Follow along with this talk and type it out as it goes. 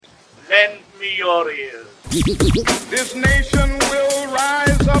me your ears. This nation will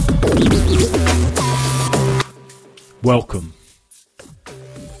rise up. Welcome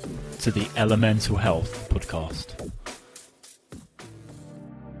to the Elemental Health Podcast.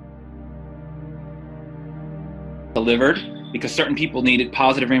 Delivered because certain people needed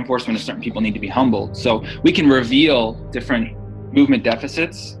positive reinforcement and certain people need to be humbled. So we can reveal different movement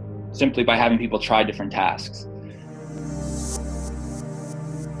deficits simply by having people try different tasks.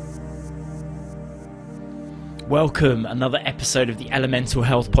 Welcome, another episode of the Elemental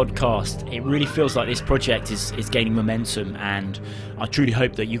Health Podcast. It really feels like this project is gaining momentum, and I truly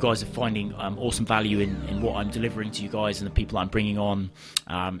hope that you guys are finding awesome value in what I'm delivering to you guys and the people I'm bringing on.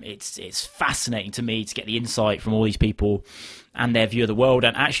 It's fascinating to me to get the insight from all these people and their view of the world,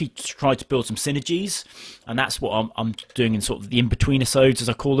 and actually try to build some synergies. And that's what I'm doing in sort of the in-between episodes, as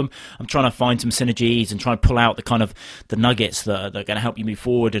I call them. I'm trying to find some synergies and try and pull out the kind of the nuggets that are going to help you move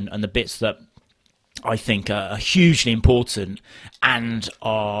forward, and the bits that I think are hugely important and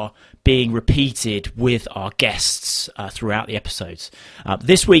are being repeated with our guests throughout the episodes.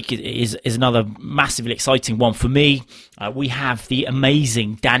 This week is another massively exciting one for me. We have the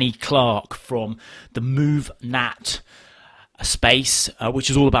amazing Danny Clark from the MovNat space, which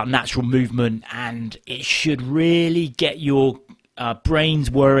is all about natural movement, and it should really get your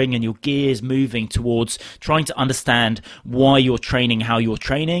brains whirring and your gears moving towards trying to understand why you're training, how you're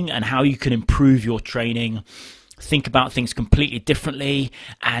training, and how you can improve your training, think about things completely differently,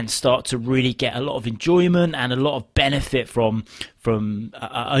 and start to really get a lot of enjoyment and a lot of benefit from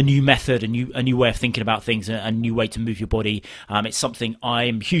a new method, a new way of thinking about things, a new way to move your body. It's something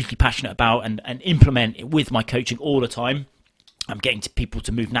I'm hugely passionate about and implement with my coaching all the time. I'm getting to people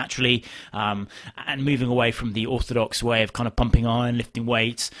to move naturally, and moving away from the orthodox way of kind of pumping iron, lifting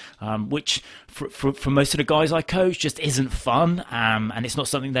weights, which for most of the guys I coach just isn't fun, and it's not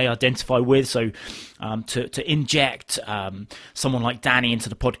something they identify with. So to inject someone like Danny into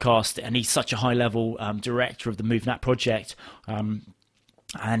the podcast, and he's such a high level director of the MovNat project,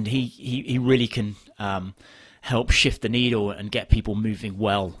 and he really can help shift the needle and get people moving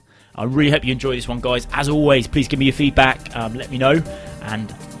well. I really hope you enjoy this one, guys. As always, please give me your feedback. Let me know,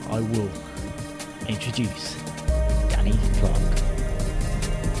 and I will introduce Danny Clark.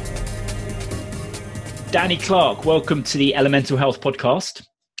 Danny Clark, welcome to the Elemental Health Podcast.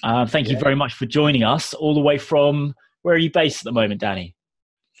 Thank you very much for joining us all the way from, where are you based at the moment, Danny?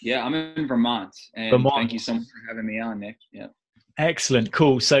 Yeah, I'm in Vermont, and thank you so much for having me on, Nick. Yeah. Excellent.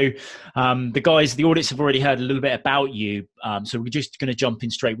 Cool. So the audience have already heard a little bit about you. So we're just going to jump in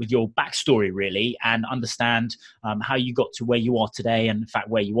straight with your backstory, really, and understand how you got to where you are today, and in fact,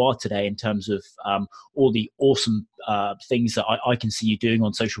 where you are today in terms of all the awesome things that I can see you doing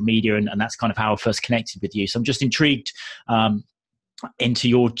on social media. And that's kind of how I first connected with you. So I'm just intrigued into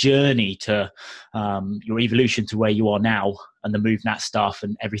your journey to your evolution to where you are now, and the MovNat stuff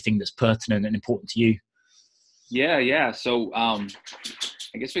and everything that's pertinent and important to you. Yeah. So I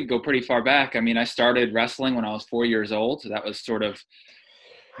guess we could go pretty far back. I mean, I started wrestling when I was 4 years old. So that was sort of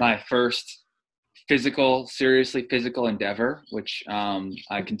my first seriously physical endeavor, which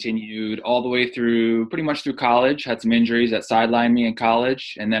I continued all the way through, pretty much through college. Had some injuries that sidelined me in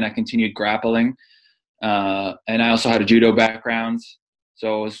college. And then I continued grappling. And I also had a judo background.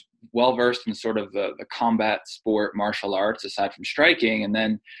 So I was well-versed in sort of the combat sport martial arts, aside from striking. And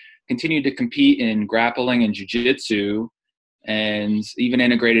then continued to compete in grappling and jiu-jitsu, and even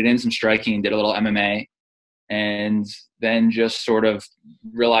integrated in some striking and did a little MMA, and then just sort of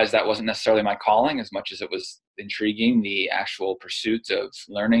realized that wasn't necessarily my calling as much as it was intriguing, the actual pursuit of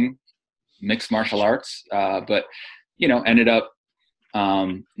learning mixed martial arts, but ended up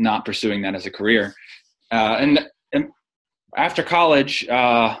not pursuing that as a career. And after college,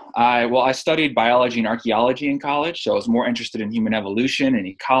 I studied biology and archaeology in college, so I was more interested in human evolution and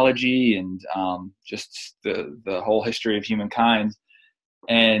ecology and just the whole history of humankind.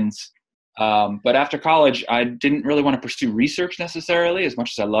 And but after college, I didn't really want to pursue research necessarily, as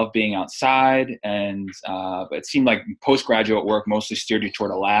much as I love being outside. And but it seemed like postgraduate work mostly steered you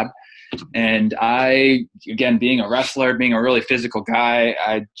toward a lab. And I, again, being a wrestler, being a really physical guy,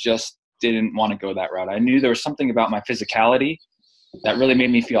 I just didn't want to go that route. I knew there was something about my physicality that really made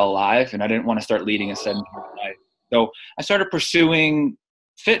me feel alive, and I didn't want to start leading a sedentary life. So I started pursuing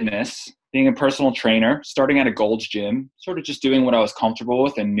fitness, being a personal trainer, starting at a Gold's Gym, sort of just doing what I was comfortable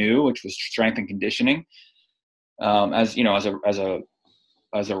with and knew, which was strength and conditioning. As a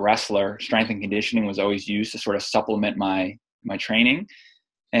wrestler, strength and conditioning was always used to sort of supplement my training.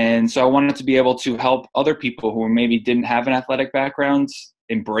 And so I wanted to be able to help other people who maybe didn't have an athletic background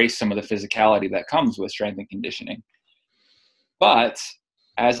embrace some of the physicality that comes with strength and conditioning. But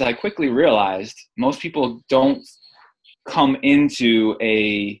as I quickly realized, most people don't come into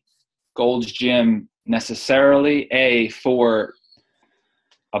a Gold's Gym necessarily, for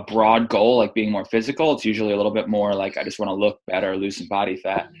a broad goal, like being more physical. It's usually a little bit more like, I just want to look better, lose some body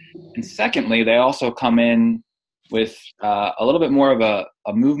fat. And secondly, they also come in with a little bit more of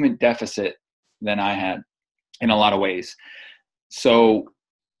a movement deficit than I had in a lot of ways. So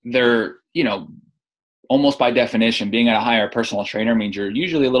they're, almost by definition, being a higher personal trainer means you're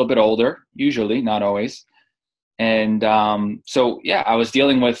usually a little bit older, usually, not always. And so, yeah, I was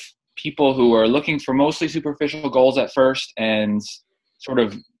dealing with people who are looking for mostly superficial goals at first and sort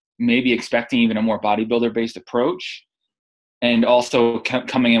of maybe expecting even a more bodybuilder-based approach, and also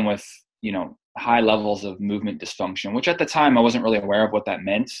coming in with, high levels of movement dysfunction, which at the time I wasn't really aware of what that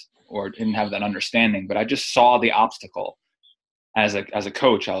meant or didn't have that understanding, but I just saw the obstacle as a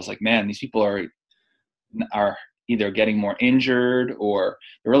coach. I was like, man, these people are either getting more injured or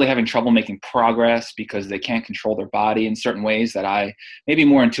they're really having trouble making progress because they can't control their body in certain ways that I maybe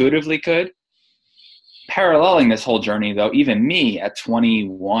more intuitively could. Paralleling this whole journey, though, even me at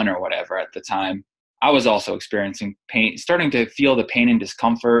 21 or whatever at the time, I was also experiencing pain, starting to feel the pain and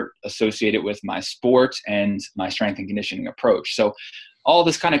discomfort associated with my sport and my strength and conditioning approach. So all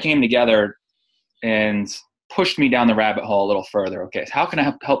this kind of came together and pushed me down the rabbit hole a little further. Okay, so how can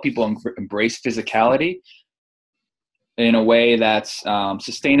I help people embrace physicality in a way that's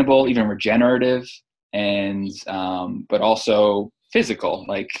sustainable, even regenerative, and but also physical,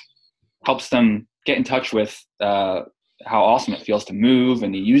 like helps them get in touch with how awesome it feels to move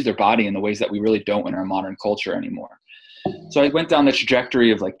and to use their body in the ways that we really don't in our modern culture anymore. So I went down the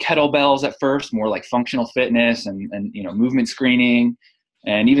trajectory of like kettlebells at first, more like functional fitness and movement screening,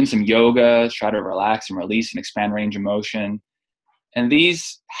 and even some yoga, try to relax and release and expand range of motion. And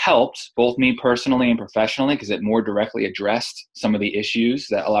these helped both me personally and professionally because it more directly addressed some of the issues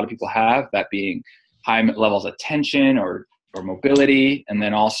that a lot of people have, that being high levels of tension or mobility, and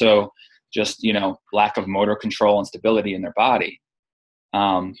then also just, lack of motor control and stability in their body.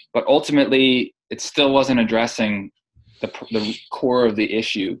 But ultimately, it still wasn't addressing the core of the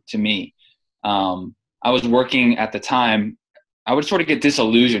issue to me. I was working at the time, I would sort of get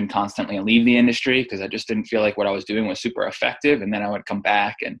disillusioned constantly and leave the industry because I just didn't feel like what I was doing was super effective. And then I would come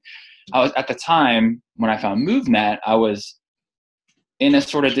back, and I was, at the time when I found MoveNet, I was in a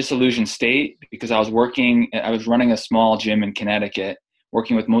sort of disillusioned state because I was running a small gym in Connecticut,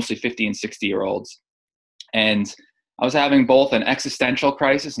 working with mostly 50 and 60-year-olds. And I was having both an existential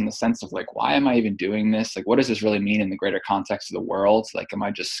crisis in the sense of like, why am I even doing this? Like, what does this really mean in the greater context of the world? Like, am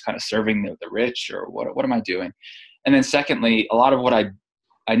I just kind of serving the rich, or what am I doing? And then secondly, a lot of what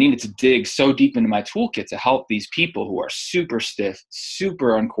I needed to dig so deep into my toolkit to help these people who are super stiff,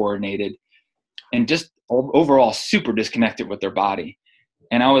 super uncoordinated, and just overall super disconnected with their body.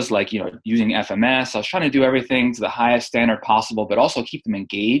 And I was like, using FMS. I was trying to do everything to the highest standard possible, but also keep them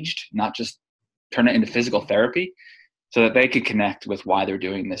engaged, not just turn it into physical therapy, so that they could connect with why they're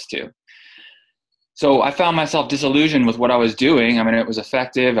doing this too. So I found myself disillusioned with what I was doing. I mean, it was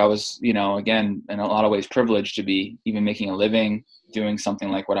effective. I was, again, in a lot of ways privileged to be even making a living doing something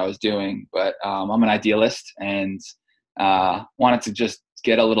like what I was doing. But I'm an idealist and wanted to just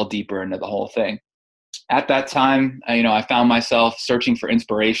get a little deeper into the whole thing. At that time, I found myself searching for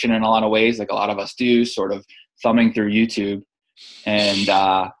inspiration in a lot of ways, like a lot of us do, sort of thumbing through YouTube. And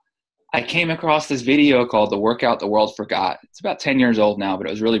I came across this video called The Workout the World Forgot. It's about 10 years old now, but it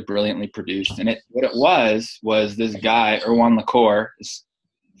was really brilliantly produced. And what it was this guy, Erwan Le Corre, this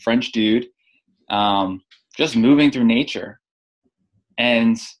French dude, just moving through nature.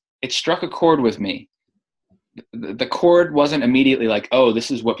 And it struck a chord with me. The chord wasn't immediately like, oh,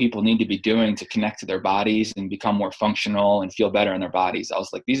 this is what people need to be doing to connect to their bodies and become more functional and feel better in their bodies. I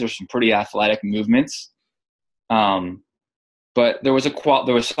was like, these are some pretty athletic movements. But there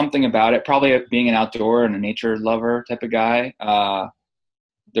was something about it, probably being an outdoor and a nature lover type of guy.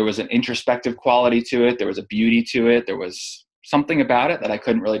 There was an introspective quality to it. There was a beauty to it. There was something about it that I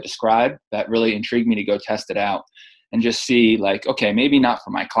couldn't really describe that really intrigued me to go test it out and just see, like, okay, maybe not for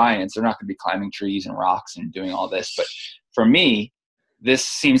my clients. They're not going to be climbing trees and rocks and doing all this. But for me, this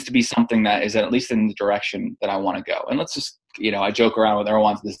seems to be something that is at least in the direction that I want to go. And let's just, I joke around with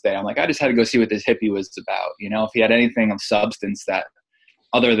everyone to this day. I'm like, I just had to go see what this hippie was about. If he had anything of substance that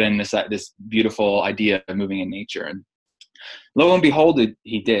other than this beautiful idea of moving in nature. And lo and behold,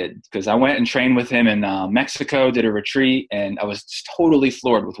 he did, because I went and trained with him in Mexico, did a retreat, and I was just totally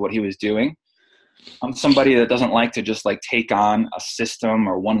floored with what he was doing. I'm somebody that doesn't like to just like take on a system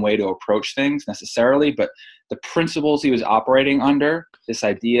or one way to approach things necessarily, but the principles he was operating under, this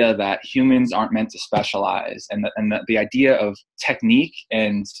idea that humans aren't meant to specialize, and the idea of technique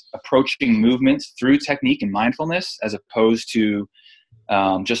and approaching movements through technique and mindfulness as opposed to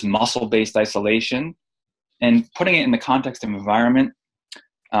just muscle-based isolation, and putting it in the context of environment,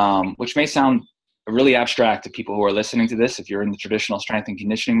 which may sound really abstract to people who are listening to this if you're in the traditional strength and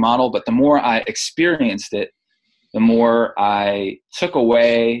conditioning model, but the more I experienced it, the more I took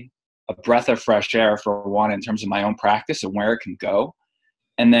away a breath of fresh air, for one, in terms of my own practice and where it can go.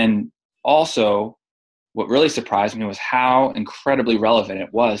 And then also what really surprised me was how incredibly relevant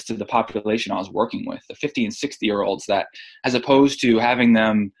it was to the population I was working with, the 50 and 60-year-olds, that as opposed to having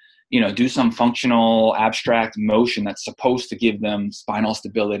them do some functional abstract motion that's supposed to give them spinal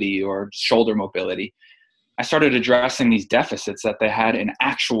stability or shoulder mobility, I started addressing these deficits that they had in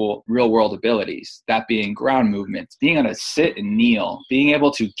actual real world abilities, that being ground movement, being able to sit and kneel, being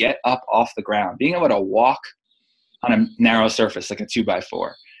able to get up off the ground, being able to walk on a narrow surface like a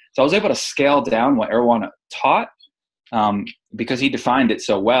 2x4. So I was able to scale down what Erwan taught because he defined it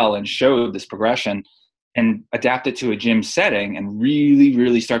so well and showed this progression, and adapt it to a gym setting and really,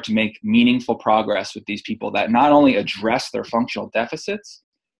 really start to make meaningful progress with these people that not only address their functional deficits,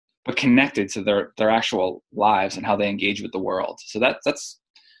 but connected to their actual lives and how they engage with the world. So that's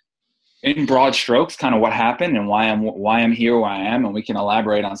in broad strokes kind of what happened and why I'm here where I am, and we can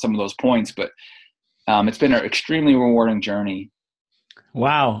elaborate on some of those points. But it's been an extremely rewarding journey.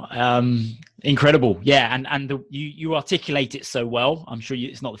 Wow. Incredible. Yeah. And you articulate it so well. I'm sure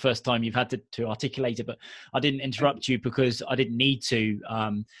it's not the first time you've had to articulate it, but I didn't interrupt you because I didn't need to.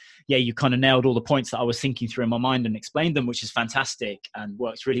 You kind of nailed all the points that I was thinking through in my mind and explained them, which is fantastic and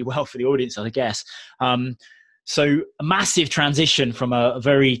works really well for the audience, I guess. So a massive transition from a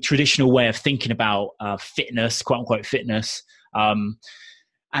very traditional way of thinking about fitness, quote unquote fitness, and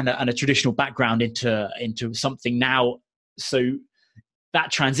a traditional background into something now. So that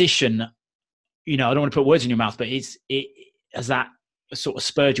transition, I don't want to put words in your mouth, but has that sort of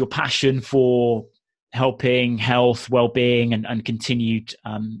spurred your passion for helping health, well-being, and continued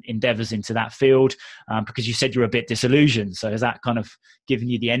endeavors into that field? Because you said you're a bit disillusioned. So has that kind of given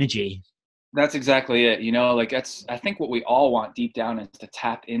you the energy? That's exactly it. I think what we all want deep down is to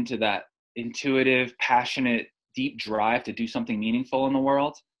tap into that intuitive, passionate, deep drive to do something meaningful in the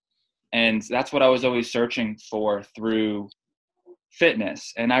world. And that's what I was always searching for through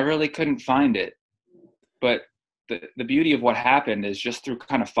fitness, and I really couldn't find it. But the beauty of what happened is just through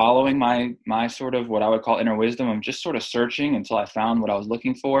kind of following my sort of what I would call inner wisdom, I'm just sort of searching until I found what I was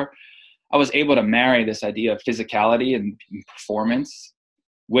looking for. I was able to marry this idea of physicality and performance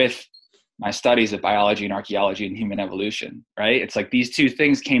with my studies of biology and archaeology and human evolution, right? It's like these two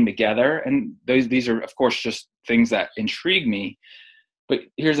things came together, and these are, of course, just things that intrigue me. But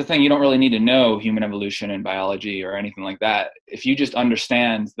here's the thing, you don't really need to know human evolution and biology or anything like that. If you just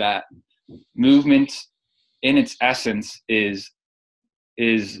understand that movement in its essence is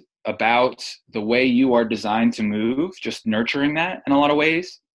about the way you are designed to move, just nurturing that in a lot of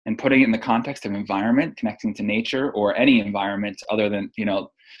ways and putting it in the context of environment, connecting to nature or any environment other than,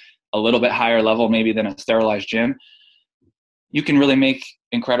 a little bit higher level maybe than a sterilized gym, you can really make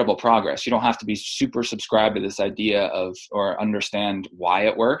incredible progress. You don't have to be super subscribed to this idea of or understand why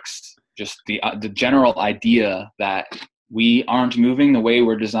it works. Just the general idea that we aren't moving the way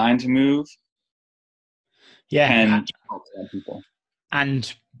we're designed to move. Yeah, can help people.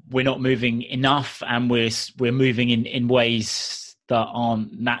 And we're not moving enough, and we're moving in ways that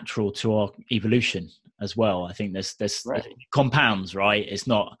aren't natural to our evolution as well. I think there's right. Compounds, right? It's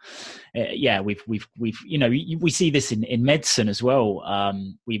not, we see this in medicine as well.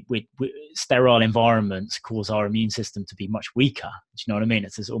 We sterile environments cause our immune system to be much weaker. Do you know what I mean?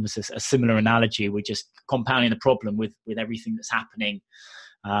 It's almost a similar analogy. We're just compounding the problem with everything that's happening.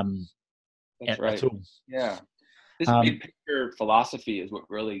 That's right. At all. Yeah. This big picture philosophy is what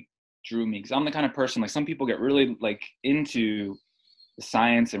really drew me, because I'm the kind of person, like some people get really like into the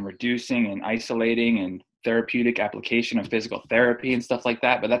science and reducing and isolating and therapeutic application of physical therapy and stuff like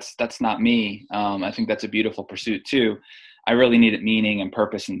that. But that's not me. I think that's a beautiful pursuit too. I really needed meaning and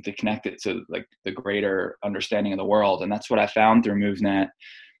purpose and to connect it to like the greater understanding of the world. And that's what I found through MoveNet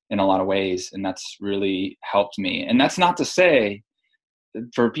in a lot of ways. And that's really helped me. And that's not to say,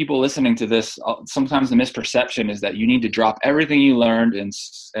 for people listening to this, sometimes the misperception is that you need to drop everything you learned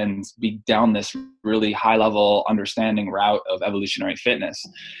and be down this really high level understanding route of evolutionary fitness.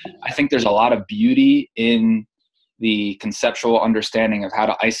 I think there's a lot of beauty in the conceptual understanding of how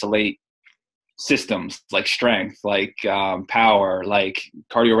to isolate systems like strength, like power, like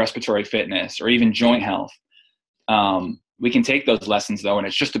cardiorespiratory fitness, or even joint health. We can take those lessons though, and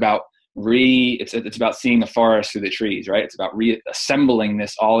it's just about it's about seeing the forest through the trees, right? It's about reassembling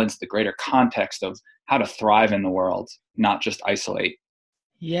this all into the greater context of how to thrive in the world, not just isolate.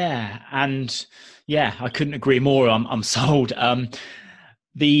 Yeah, and yeah, I couldn't agree more. I'm sold.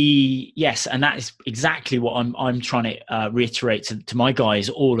 Yes, and that is exactly what I'm trying to reiterate to my guys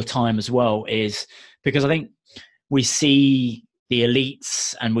all the time as well, is because I think we see the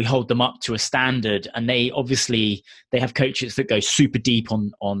elites and we hold them up to a standard, and they have coaches that go super deep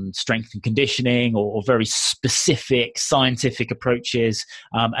on strength and conditioning or very specific scientific approaches,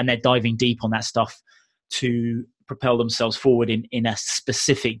 and they're diving deep on that stuff to propel themselves forward in a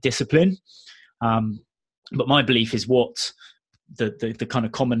specific discipline. But my belief is what the kind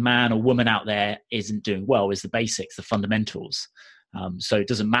of common man or woman out there isn't doing well is the basics, the fundamentals. So it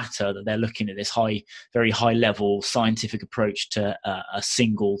doesn't matter that they're looking at this very high level scientific approach to a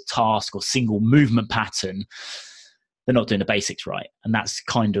single task or single movement pattern. They're not doing the basics right, and that's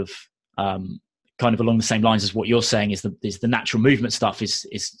kind of along the same lines as what you're saying. Is the natural movement stuff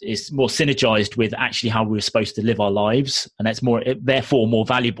is more synergized with actually how we're supposed to live our lives, and that's therefore more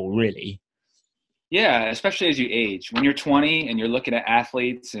valuable, really. Yeah, especially as you age. When you're 20 and you're looking at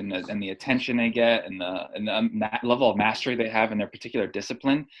athletes and the attention they get and the level of mastery they have in their particular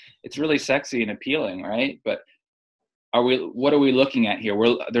discipline, it's really sexy and appealing, right? But what are we looking at here?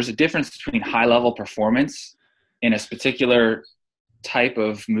 There's a difference between high level performance in a particular type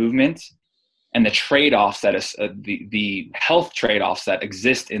of movement and the trade-offs that is the health trade-offs that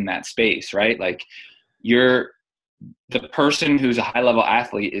exist in that space, right? Like the person who's a high level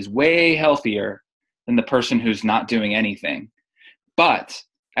athlete is way healthier than the person who's not doing anything. But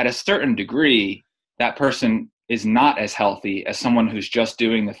at a certain degree, that person is not as healthy as someone who's just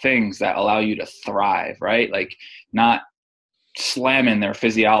doing the things that allow you to thrive, right? Like not slamming their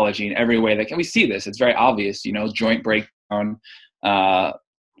physiology in every way we see this. It's very obvious, joint breakdown.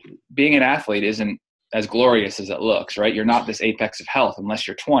 Being an athlete isn't as glorious as it looks, right? You're not this apex of health unless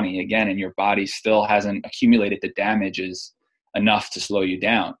you're 20 again, and your body still hasn't accumulated the damages enough to slow you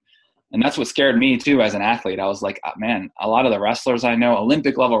down. And that's what scared me too as an athlete. I was like, man, a lot of the wrestlers I know,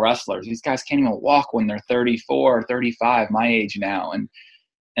 Olympic level wrestlers, these guys can't even walk when they're 34 or 35, my age now.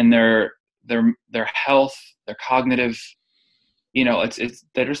 And their health, their cognitive, they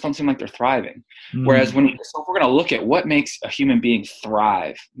just don't seem like they're thriving. Whereas if we're going to look at what makes a human being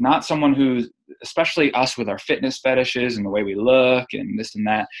thrive, not someone who's, especially us with our fitness fetishes and the way we look and this and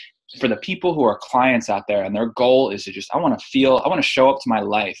that, for the people who are clients out there and their goal is to I want to show up to my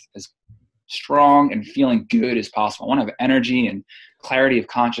life as strong and feeling good as possible. I want to have energy and clarity of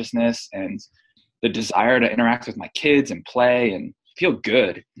consciousness and the desire to interact with my kids and play and feel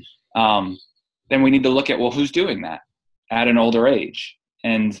good. Then we need to look at, well, who's doing that at an older age?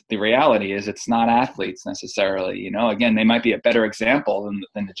 And the reality is it's not athletes necessarily, again, they might be a better example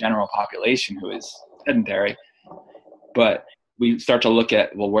than the general population who is sedentary, but we start to look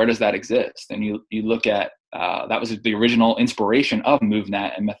at, well, where does that exist? And you look at, that was the original inspiration of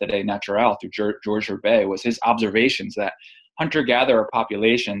MoveNat and Methode Naturale through George Roubaix, was his observations that hunter-gatherer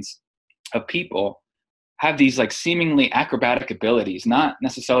populations of people have these like seemingly acrobatic abilities, not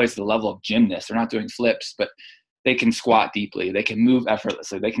necessarily to the level of gymnasts. They're not doing flips, but they can squat deeply. They can move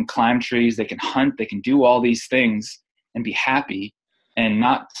effortlessly. They can climb trees. They can hunt. They can do all these things and be happy and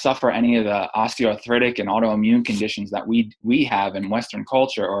not suffer any of the osteoarthritic and autoimmune conditions that we have in Western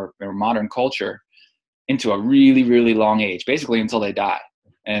culture or modern culture into a really, really long age, basically until they die.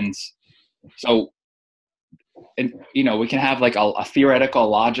 And so, we can have like a theoretical,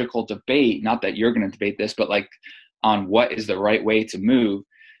 logical debate, not that you're going to debate this, but like on what is the right way to move.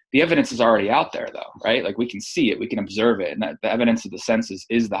 The evidence is already out there though, right? Like we can see it, we can observe it. And that the evidence of the senses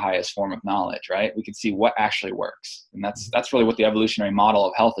is the highest form of knowledge, right? We can see what actually works. And that's really what the evolutionary model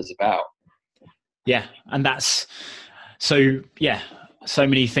of health is about. Yeah. And so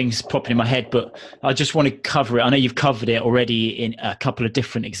many things popping in my head, but I just want to cover it. I know you've covered it already in a couple of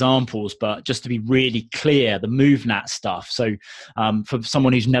different examples, but just to be really clear, the MoveNat stuff. So for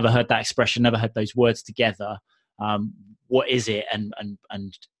someone who's never heard that expression, never heard those words together, what is it? And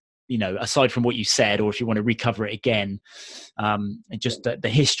aside from what you said, or if you want to recover it again, and just the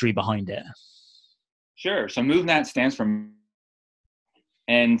history behind it. Sure. So MoveNat stands for,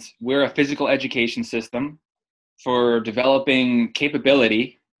 and we're a physical education system for developing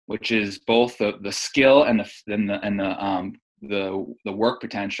capability, which is both the skill and the work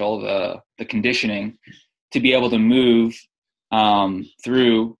potential, the conditioning to be able to move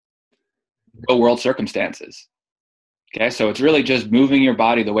through real world circumstances. Okay, so it's really just moving your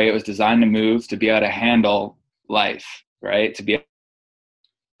body the way it was designed to move to be able to handle life, right? To be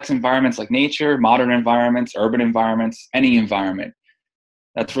environments like nature, modern environments, urban environments, any environment.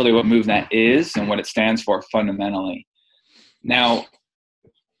 That's really what MoveNet is and what it stands for fundamentally. Now,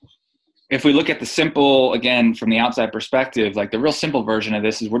 if we look at the simple, again, from the outside perspective, like the real simple version of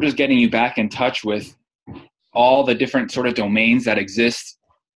this is we're just getting you back in touch with all the different sort of domains that exist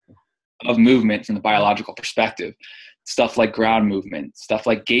of movement from the biological perspective. Stuff like ground movement, stuff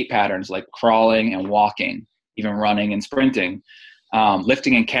like gait patterns, like crawling and walking, even running and sprinting,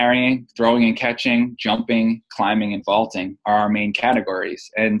 lifting and carrying, throwing and catching, jumping, climbing and vaulting are our main categories.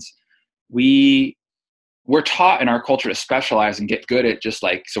 And we're taught in our culture to specialize and get good at just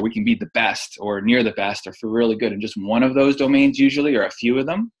like, so we can be the best or near the best or feel really good in just one of those domains usually, or a few of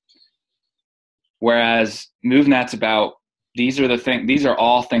them. Whereas MoveNet's about, these are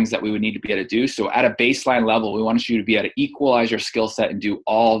all things that we would need to be able to do. So at a baseline level, we want you to be able to equalize your skill set and do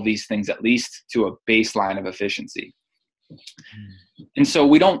all of these things, at least to a baseline of efficiency. And so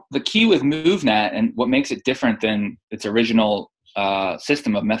the key with MoveNet and what makes it different than its original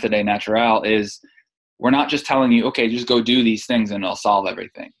system of Methode Naturale is we're not just telling you, okay, just go do these things and it'll solve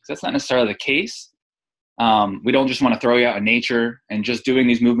everything. 'Cause that's not necessarily the case. We don't just want to throw you out in nature and just doing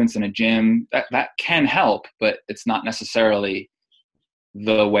these movements in a gym. That can help, but it's not necessarily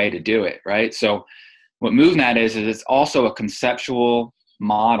the way to do it, right? So what MoveNet is it's also a conceptual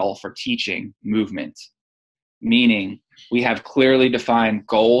model for teaching movement, meaning we have clearly defined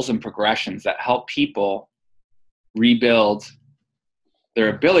goals and progressions that help people rebuild their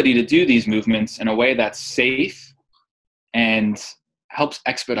ability to do these movements in a way that's safe and helps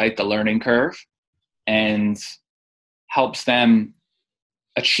expedite the learning curve and helps them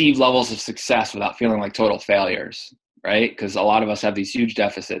achieve levels of success without feeling like total failures, right? Because a lot of us have these huge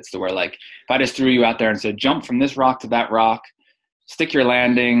deficits to where, like, if I just threw you out there and said, jump from this rock to that rock, stick your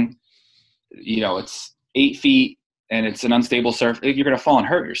landing, it's 8 feet and it's an unstable surface, you're going to fall and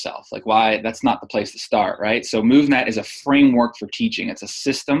hurt yourself. Like, why? That's not the place to start, right? So MoveNet is a framework for teaching. It's a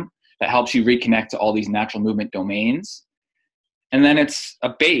system that helps you reconnect to all these natural movement domains. And then it's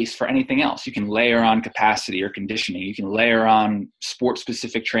a base for anything else. You can layer on capacity or conditioning. You can layer on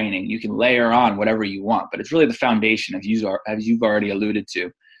sport-specific training. You can layer on whatever you want. But it's really the foundation, as you've already alluded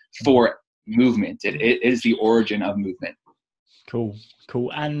to, for movement. It is the origin of movement. Cool.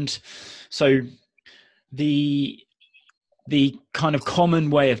 And so the kind of common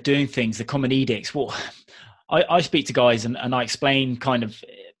way of doing things, the common edicts, well, I speak to guys and I explain kind of,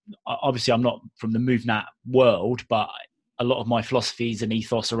 obviously I'm not from the MoveNet world, but a lot of my philosophies and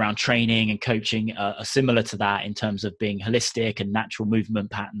ethos around training and coaching are similar to that in terms of being holistic and natural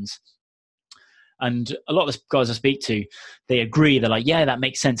movement patterns. And a lot of the guys I speak to, they agree. They're like, yeah, that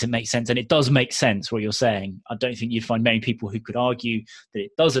makes sense. It makes sense. And it does make sense what you're saying. I don't think you'd find many people who could argue that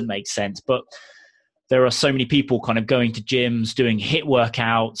it doesn't make sense. But there are so many people kind of going to gyms, doing HIIT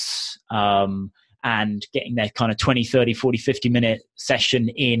workouts, and getting their kind of 20, 30, 40, 50-minute session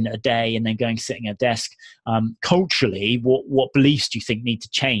in a day and then going sitting at a desk. Culturally, what beliefs do you think need to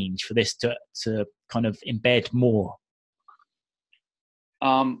change for this to kind of embed more?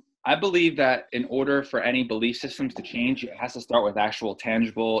 I believe that in order for any belief systems to change, it has to start with actual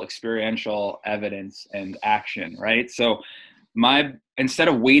tangible, experiential evidence and action, right? So instead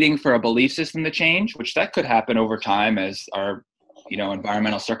of waiting for a belief system to change, which that could happen over time as our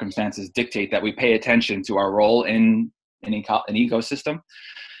environmental circumstances dictate that we pay attention to our role in an ecosystem.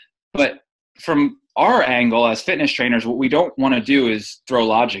 But from our angle as fitness trainers, what we don't want to do is throw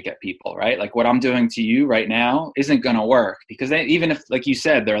logic at people, right? Like what I'm doing to you right now isn't going to work because even if, like you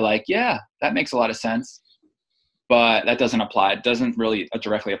said, they're like, yeah, that makes a lot of sense, but that doesn't apply. It doesn't really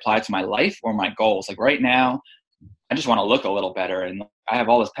directly apply to my life or my goals. Like right now, I just want to look a little better and I have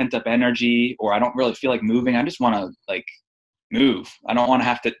all this pent up energy, or I don't really feel like moving. I just want to move. I don't want to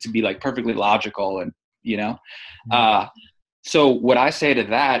have to be like perfectly logical and, so what I say to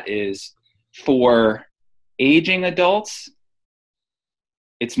that is for aging adults,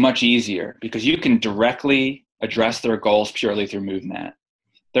 it's much easier because you can directly address their goals purely through MoveNet.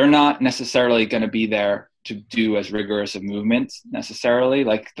 They're not necessarily going to be there to do as rigorous of movements necessarily.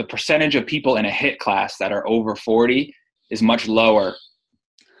 Like the percentage of people in a HIIT class that are over 40 is much lower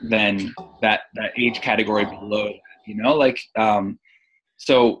than that age category below.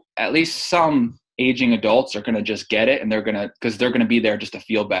 So at least some aging adults are going to just get it and because they're going to be there just to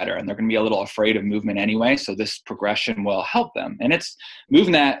feel better and they're going to be a little afraid of movement anyway. So this progression will help them. And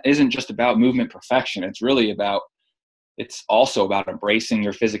MoveNet isn't just about movement perfection. It's also about embracing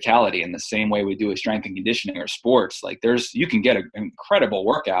your physicality in the same way we do with strength and conditioning or sports. Like you can get an incredible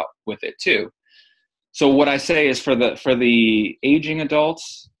workout with it too. So what I say is for the aging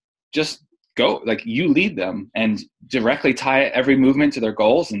adults, just go, like, you lead them and directly tie every movement to their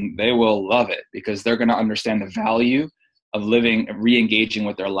goals, and they will love it because they're going to understand the value of living and re-engaging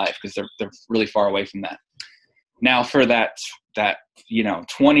with their life, because they're really far away from that. Now for that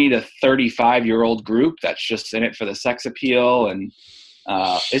 20 to 35-year-old group that's just in it for the sex appeal and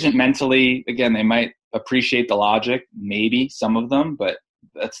isn't mentally, again, they might appreciate the logic, maybe some of them, but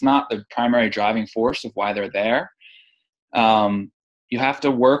that's not the primary driving force of why they're there. You have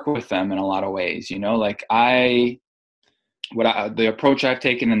to work with them in a lot of ways, like the approach I've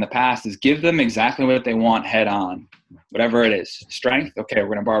taken in the past is give them exactly what they want head on, whatever it is. Strength, okay, we're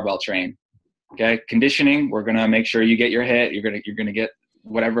going to barbell train. Okay, conditioning, we're going to make sure you get your HIIT. You're going to get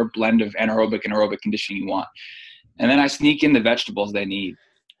whatever blend of anaerobic and aerobic conditioning you want. And then I sneak in the vegetables they need,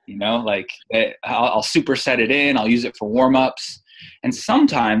 I'll superset it in. I'll use it for warm-ups. And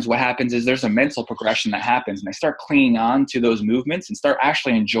sometimes what happens is there's a mental progression that happens, and they start clinging on to those movements and start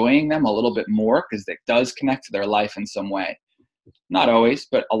actually enjoying them a little bit more because it does connect to their life in some way. Not always,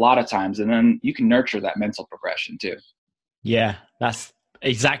 but a lot of times. And then you can nurture that mental progression too. Yeah, that's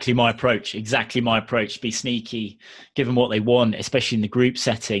exactly my approach. Be sneaky, give them what they want, especially in the group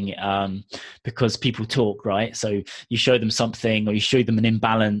setting, because people talk, right? So you show them something, or you show them an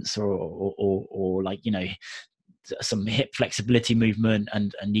imbalance, or like, some hip flexibility movement,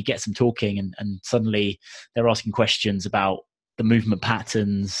 and you get some talking, and suddenly they're asking questions about the movement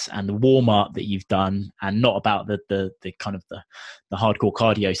patterns and the warm up that you've done, and not about the kind of the hardcore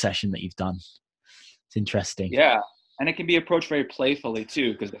cardio session that you've done. It's interesting. Yeah. And it can be approached very playfully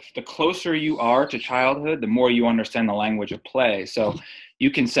too, because the closer you are to childhood, the more you understand the language of play. So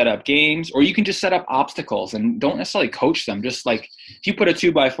you can set up games, or you can just set up obstacles and don't necessarily coach them. Just like if you put a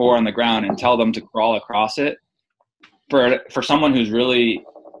 2x4 on the ground and tell them to crawl across it, for someone who's really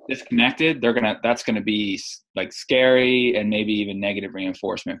disconnected, that's gonna be like scary and maybe even negative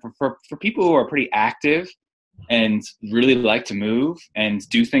reinforcement. For people who are pretty active and really like to move and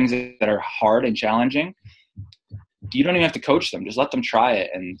do things that are hard and challenging, you don't even have to coach them. Just let them try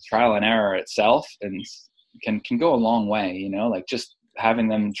it, and trial and error itself and can go a long way, like just having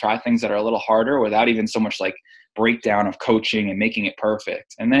them try things that are a little harder without even so much like breakdown of coaching and making it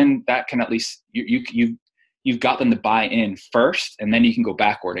perfect. And then that can at least, you've got them to buy in first, and then you can go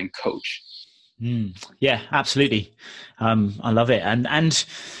backward and coach. Yeah, absolutely. I love it. And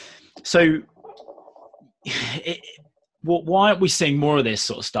so why aren't we seeing more of this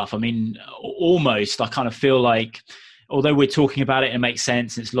sort of stuff? I mean, almost, I kind of feel like, although we're talking about it and it makes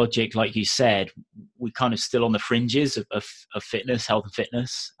sense, it's logic, like you said, we're kind of still on the fringes of fitness, health and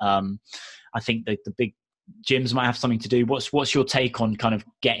fitness. I think that the big gyms might have something to do. What's your take on kind of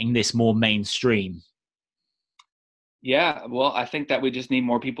getting this more mainstream? Yeah, well, I think that we just need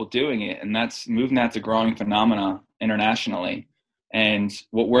more people doing it, and MovNat's a growing phenomena internationally. And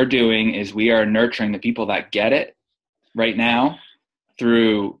what we're doing is we are nurturing the people that get it right now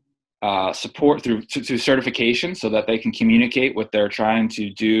through support, through certification, so that they can communicate what they're trying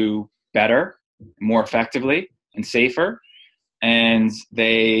to do better, more effectively, and safer. And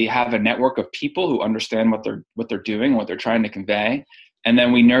they have a network of people who understand what they're doing, what they're trying to convey. And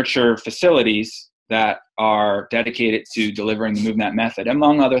then we nurture facilities that are dedicated to delivering the MovNat method,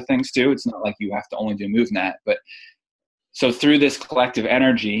 among other things too. It's not like you have to only do MovNat, but so through this collective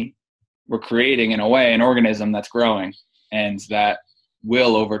energy, we're creating, in a way, an organism that's growing and that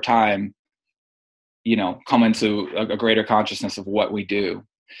will, over time, come into a greater consciousness of what we do.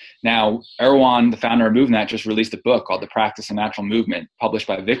 Now, Erwan, the founder of MovNat, just released a book called The Practice of Natural Movement, published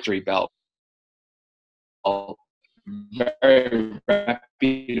by Victory Belt. Very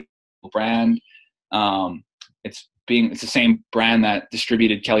reputable brand. It's the same brand that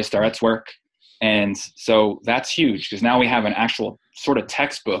distributed Kelly Starrett's work. And so that's huge, because now we have an actual sort of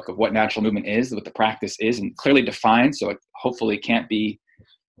textbook of what natural movement is, what the practice is, and clearly defined. So it hopefully can't be,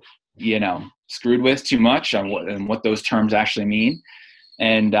 screwed with too much on what those terms actually mean.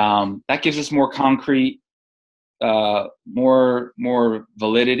 And that gives us more concrete, more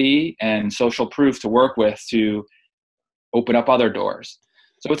validity and social proof to work with to open up other doors.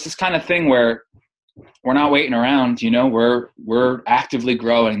 So it's this kind of thing where we're not waiting around, we're actively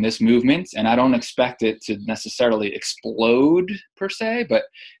growing this movement, and I don't expect it to necessarily explode per se, but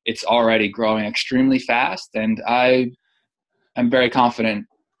it's already growing extremely fast. And I'm very confident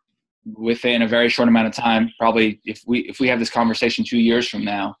within a very short amount of time, probably if we have this conversation 2 years from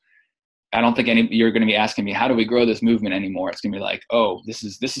now, I don't think you're going to be asking me, how do we grow this movement anymore? It's going to be like, oh, this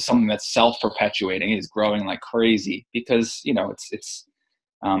is something that's self-perpetuating. It is growing like crazy because, it's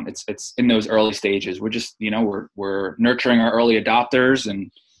in those early stages. We're just, we're nurturing our early adopters,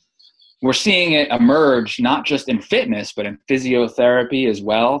 and we're seeing it emerge not just in fitness, but in physiotherapy as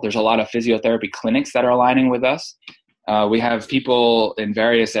well. There's a lot of physiotherapy clinics that are aligning with us. We have people in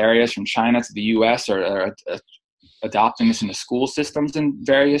various areas from China to the US are adopting this into school systems in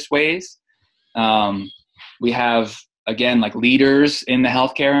various ways. We have, again, like leaders in the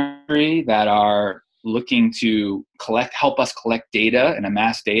healthcare industry that are looking to help us collect data and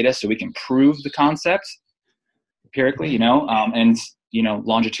amass data so we can prove the concepts empirically, and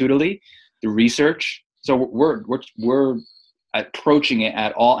longitudinally through research. So we're approaching it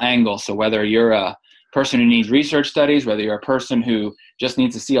at all angles. So whether you're a person who needs research studies, whether you're a person who just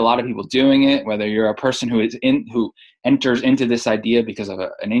needs to see a lot of people doing it, whether you're a person who enters into this idea because of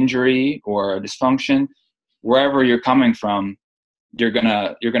an injury or a dysfunction, wherever you're coming from,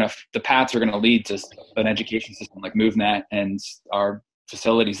 the paths are gonna lead to an education system like MoveNet and our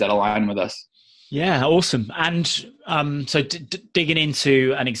facilities that align with us. Yeah, awesome. And so digging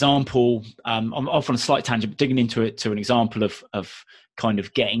into an example, I'm off on a slight tangent, but digging into it to an example of kind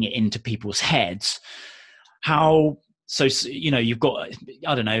of getting it into people's heads. You've got,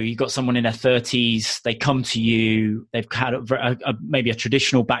 I don't know, you've got someone in their 30s, they come to you, they've had maybe a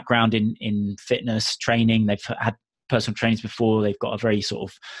traditional background in fitness training, they've had personal trainings before, they've got a very sort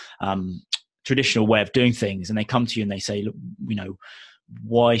of traditional way of doing things, and they come to you and they say, look,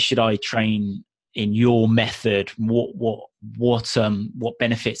 why should I train in your method? What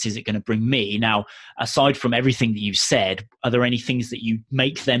benefits is it going to bring me? Now, aside from everything that you've said, are there any things that you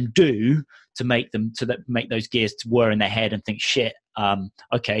make them do to make those gears to whir in their head and think, shit,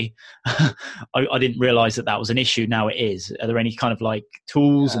 okay, I didn't realize that was an issue. Now it is. Are there any kind of like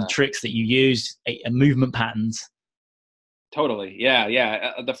tools and tricks that you use, and movement patterns? Totally.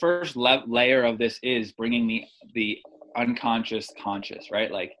 Yeah. The first layer of this is bringing the unconscious conscious,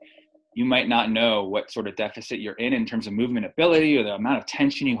 right? Like, you might not know what sort of deficit you're in terms of movement ability or the amount of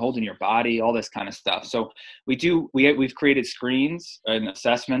tension you hold in your body, all this kind of stuff. So we've created screens and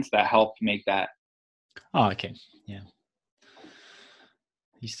assessments that help make that. Oh, okay. Yeah.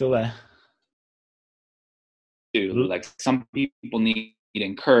 You still there? Like, some people need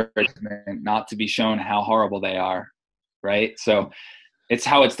encouragement not to be shown how horrible they are, right? So it's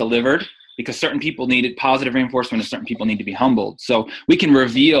how it's delivered, because certain people needed positive reinforcement and certain people need to be humbled. So we can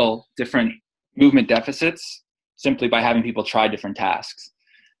reveal different movement deficits simply by having people try different tasks.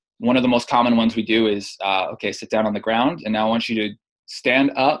 One of the most common ones we do is, sit down on the ground, and now I want you to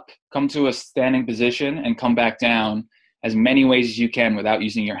stand up, come to a standing position, and come back down as many ways as you can without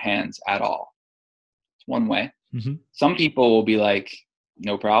using your hands at all. It's one way. Mm-hmm. Some people will be like,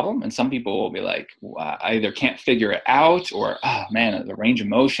 no problem. And some people will be like, I either can't figure it out, or, oh man, the range of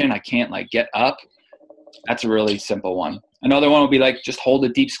motion, I can't like get up. That's a really simple one. Another one will be like, just hold a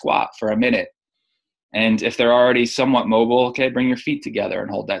deep squat for a minute. And if they're already somewhat mobile, okay, bring your feet together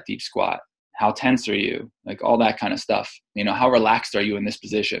and hold that deep squat. How tense are you? Like, all that kind of stuff. How relaxed are you in this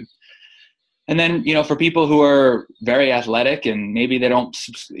position? And then, for people who are very athletic and maybe they don't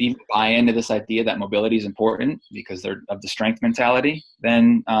even buy into this idea that mobility is important because they're of the strength mentality,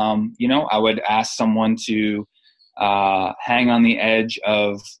 then, I would ask someone to hang on the edge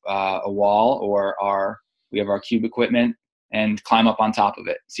of a wall, or we have our cube equipment, and climb up on top of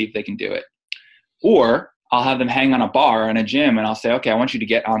it, see if they can do it. Or I'll have them hang on a bar in a gym, and I'll say, okay, I want you to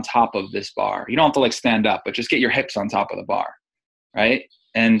get on top of this bar. You don't have to like stand up, but just get your hips on top of the bar, right?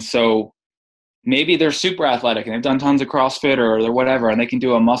 And so maybe they're super athletic and they've done tons of CrossFit or they're whatever, and they can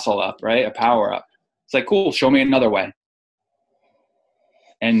do a muscle up, right? A power up. It's like, cool, show me another way.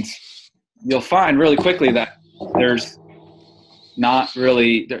 And you'll find really quickly that there's not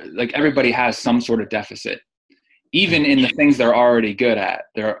really, like, everybody has some sort of deficit, even in the things they're already good at.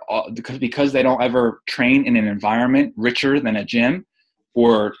 Because they don't ever train in an environment richer than a gym,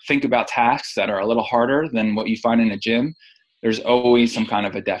 or think about tasks that are a little harder than what you find in a gym. There's always some kind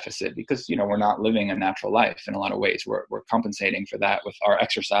of a deficit because, we're not living a natural life in a lot of ways. We're compensating for that with our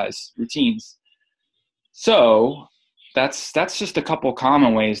exercise routines. So that's just a couple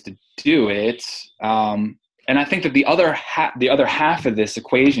common ways to do it. And I think that the other half of this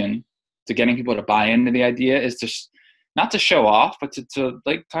equation to getting people to buy into the idea is to not to show off, but to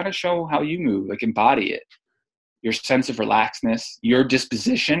like kind of show how you move, like embody it. Your sense of relaxedness, your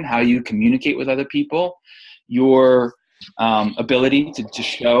disposition, how you communicate with other people, your ability to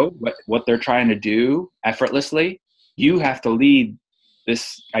show what they're trying to do effortlessly. You have to lead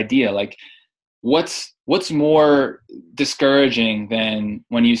this idea. Like, what's more discouraging than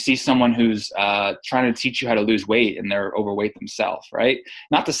when you see someone who's trying to teach you how to lose weight and they're overweight themselves, right?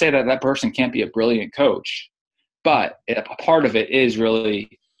 Not to say that person can't be a brilliant coach, but a part of it is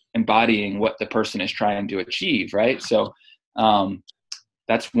really embodying what the person is trying to achieve, right? So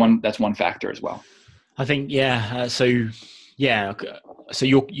that's one factor as well. I think, so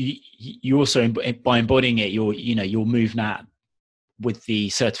you also, by embodying it, you'll move that with the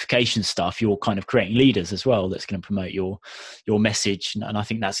certification stuff, you're kind of creating leaders as well that's going to promote your message, and I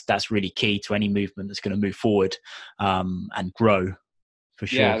think that's really key to any movement that's going to move forward and grow, for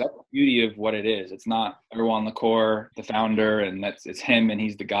sure. Yeah, that's the beauty of what it is. It's not Erwan Le Corre, the founder, and it's him and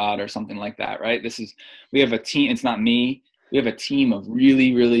he's the god or something like that, right? We have a team. It's not me. We have a team of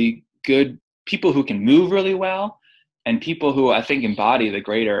really, really good people who can move really well, and people who I think embody the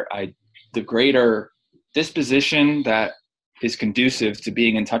greater disposition that is conducive to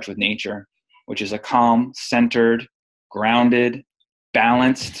being in touch with nature, which is a calm, centered, grounded,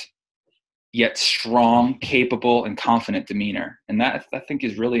 balanced, yet strong, capable, and confident demeanor. And that, I think,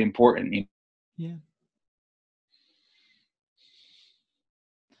 is really important. Yeah.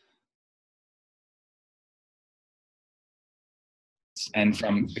 And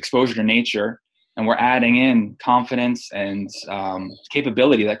from exposure to nature, and we're adding in confidence and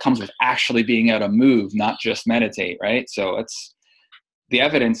capability that comes with actually being able to move, not just meditate, right? So the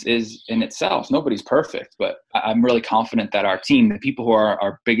evidence is in itself. Nobody's perfect, but I'm really confident that our team, the people who are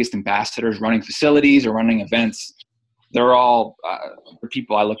our biggest ambassadors running facilities or running events, they're all the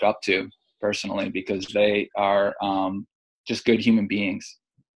people I look up to personally, because they are just good human beings.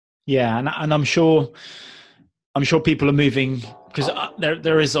 Yeah, and I'm sure people are moving, because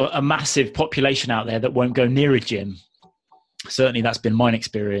there is a massive population out there that won't go near a gym. Certainly that's been my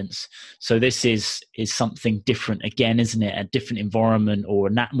experience. So this is something different again, isn't it? A different environment, or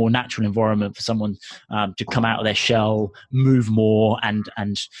a more natural environment for someone to come out of their shell, move more, and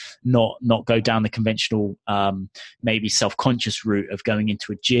not go down the conventional, maybe self-conscious route of going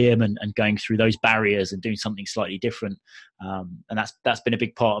into a gym and going through those barriers and doing something slightly different. And that's been a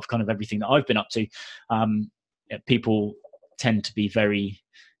big part of kind of everything that I've been up to. People tend to be very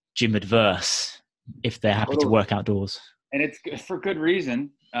gym adverse if they're happy to work outdoors. And it's for good reason.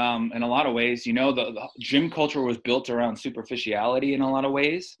 In a lot of ways, the gym culture was built around superficiality in a lot of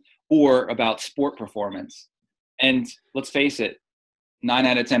ways, or about sport performance. And let's face it, 9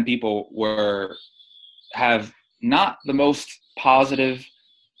 out of 10 people have not the most positive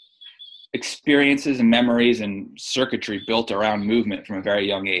experiences and memories and circuitry built around movement from a very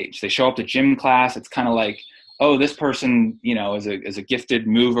young age. They show up to gym class. It's kind of like, oh, this person, is a gifted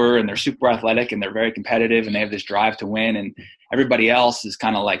mover, and they're super athletic and they're very competitive and they have this drive to win, and everybody else is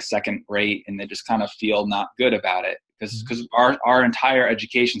kind of like second rate, and they just kind of feel not good about it, because our entire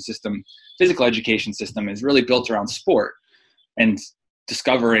education system, physical education system, is really built around sport and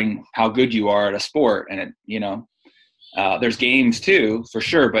discovering how good you are at a sport. And there's games too, for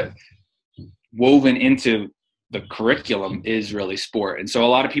sure, but woven into the curriculum is really sport. And so a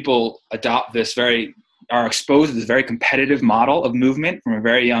lot of people adopt this are exposed to this very competitive model of movement from a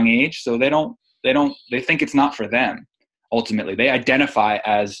very young age. So they think it's not for them. Ultimately, they identify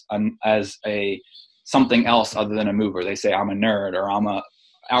as a something else other than a mover. They say, I'm a nerd, or I'm a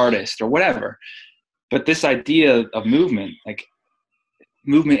artist, or whatever. But this idea of movement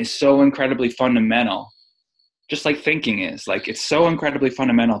is so incredibly fundamental, just like thinking is. Like, it's so incredibly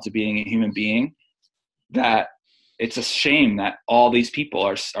fundamental to being a human being that it's a shame that all these people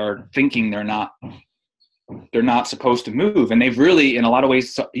are thinking they're not supposed to move. And they've really, in a lot of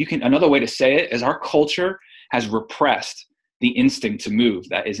ways, another way to say it is, our culture has repressed the instinct to move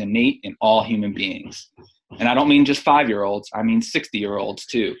that is innate in all human beings. And I don't mean just 5-year-olds, I mean 60-year-olds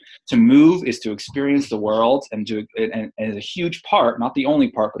too. To move is to experience the world, and is a huge part, not the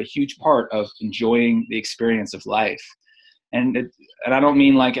only part, but a huge part of enjoying the experience of life. And I don't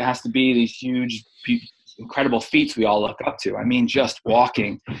mean like it has to be these huge, incredible feats we all look up to. I mean, just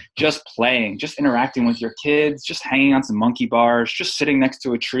walking, just playing, just interacting with your kids, just hanging on some monkey bars, just sitting next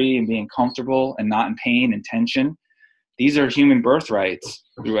to a tree and being comfortable and not in pain and tension. These are human birthrights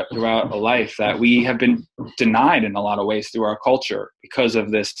throughout a life that we have been denied in a lot of ways through our culture because of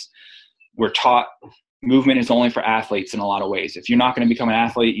this. We're taught movement is only for athletes in a lot of ways. If you're not going to become an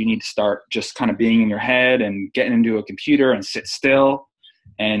athlete, you need to start just kind of being in your head and getting into a computer and sit still,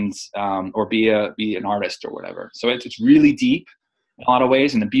 and or be an artist or whatever. So it's really deep in a lot of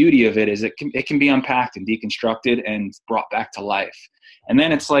ways, and the beauty of it is it can be unpacked and deconstructed and brought back to life. And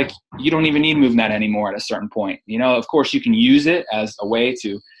then it's like, you don't even need MoveNet anymore at a certain point. Of course, you can use it as a way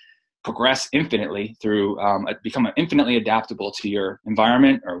to progress infinitely through become infinitely adaptable to your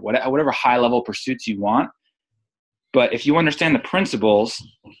environment or whatever high level pursuits you want. But if you understand the principles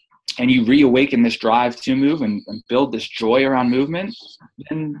and you reawaken this drive to move and build this joy around movement,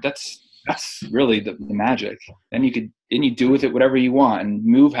 then that's really the magic. Then you do with it whatever you want and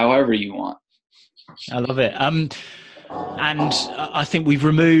move however you want. I love it. And I think we've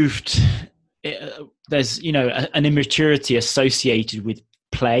removed, there's, an immaturity associated with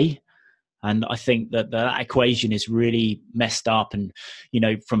play. And I think that equation is really messed up. And,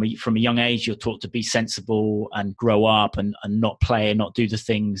 from a young age, you're taught to be sensible and grow up and not play and not do the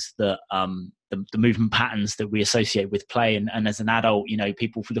things that, the movement patterns that we associate with play. And as an adult,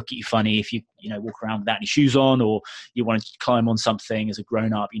 people look at you funny if you, walk around without any shoes on, or you want to climb on something as a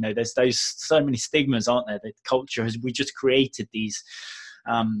grown up. There's so many stigmas, aren't there? The culture we just created these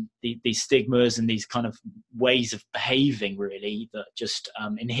stigmas and these kind of ways of behaving, really, that just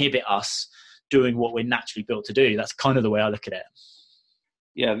inhibit us doing what we're naturally built to do. That's kind of the way I look at it.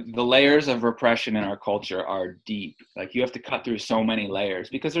 Yeah, the layers of repression in our culture are deep. Like, you have to cut through so many layers,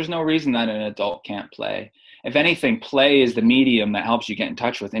 because there's no reason that an adult can't play. If anything, play is the medium that helps you get in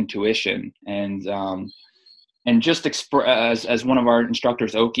touch with intuition. And just as one of our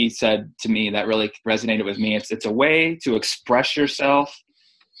instructors, Oki, said to me, that really resonated with me. It's a way to express yourself,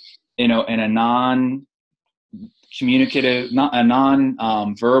 in a non-communicative,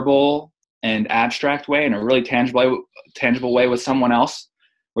 non-verbal and abstract way, in a really tangible way with someone else,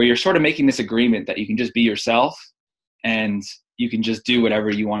 where you're sort of making this agreement that you can just be yourself and you can just do whatever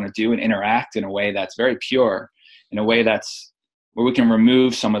you want to do and interact in a way that's very pure, in a way that's where we can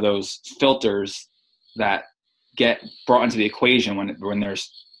remove some of those filters that get brought into the equation when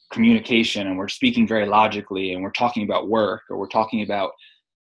there's communication and we're speaking very logically and we're talking about work, or we're talking about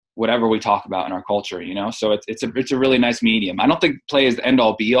whatever we talk about in our culture, So it's a really nice medium. I don't think play is the end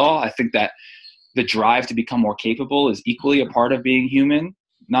all be all. I think that the drive to become more capable is equally a part of being human,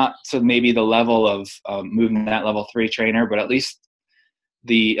 not to maybe the level of moving that level 3 trainer, but at least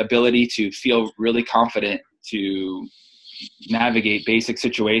the ability to feel really confident to navigate basic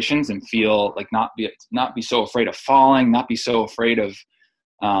situations and feel like not be so afraid of falling, not be so afraid of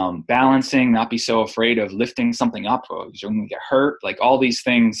balancing, not be so afraid of lifting something up because you're going to get hurt. Like, all these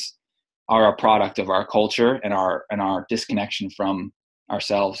things are a product of our culture and our disconnection from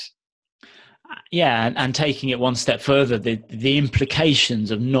ourselves. Yeah, and taking it one step further, the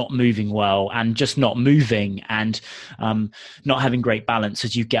implications of not moving well and just not moving and not having great balance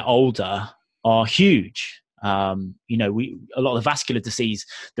as you get older are huge. A lot of the vascular disease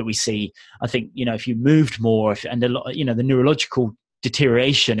that we see, I think, if you moved more, and the neurological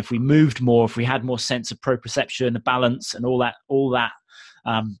deterioration, if we moved more, if we had more sense of proprioception, the balance, and all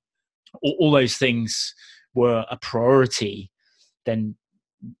those things were a priority, then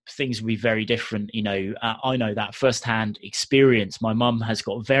things will be very different. I know that firsthand experience. My mum has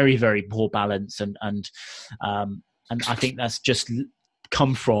got very, very poor balance, and I think that's just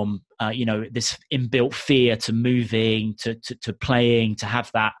come from this inbuilt fear to moving, to playing, to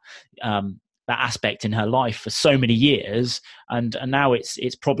have that aspect in her life for so many years, and now it's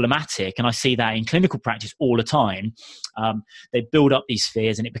problematic. And I see that in clinical practice all the time. They build up these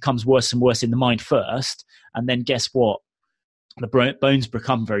fears, and it becomes worse and worse in the mind first, and then guess what? The bones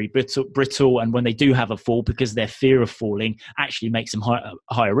become very brittle, and when they do have a fall, because their fear of falling actually makes them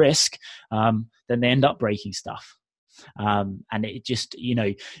higher risk, then they end up breaking stuff. And it just,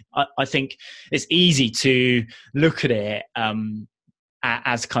 I think it's easy to look at it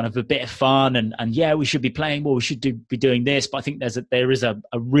as kind of a bit of fun, and yeah, we should be playing more, we should be doing this, but I think there is a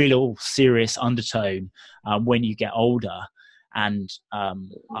real serious undertone when you get older, and I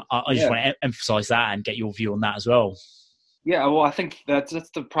just want to emphasize that and get your view on that as well. Yeah, well, I think that's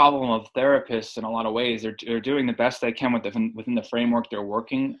the problem of therapists in a lot of ways. They're doing the best they can within the framework they're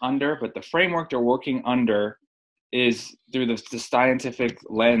working under, but the framework they're working under is through the scientific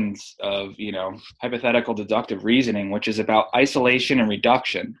lens of, hypothetical deductive reasoning, which is about isolation and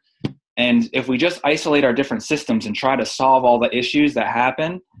reduction. And if we just isolate our different systems and try to solve all the issues that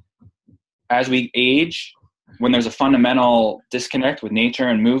happen as we age, when there's a fundamental disconnect with nature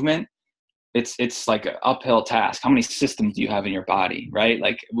and movement, it's like an uphill task. How many systems do you have in your body, right?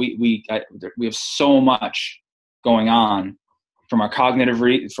 Like we have so much going on, from our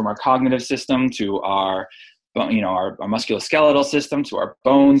cognitive system to our musculoskeletal system to our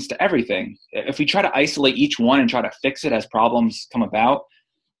bones to everything. If we try to isolate each one and try to fix it as problems come about,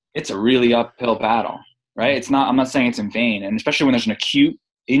 it's a really uphill battle, right? I'm not saying it's in vain, and especially when there's an acute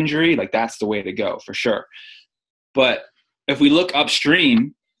injury, like that's the way to go for sure. But if we look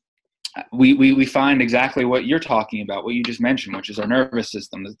upstream, we find exactly what you're talking about, what you just mentioned, which is our nervous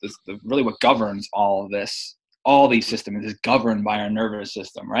system. Really what governs all of this, all these systems is governed by our nervous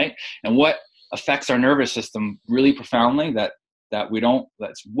system, right? And what affects our nervous system really profoundly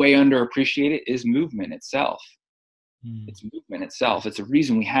that's way underappreciated is movement itself. It's movement itself. It's a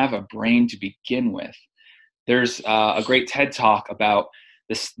reason we have a brain to begin with. There's a great TED talk about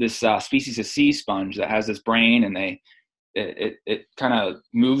this species of sea sponge that has this brain, and they it kind of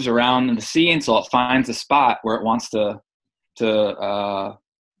moves around in the sea until it finds a spot where it wants to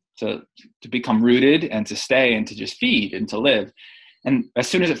become rooted and to stay and to just feed and to live. And as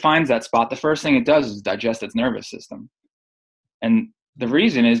soon as it finds that spot, the first thing it does is digest its nervous system. And the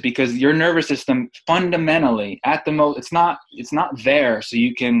reason is because your nervous system fundamentally at the most, it's not there so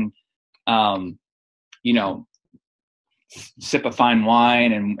you can, sip a fine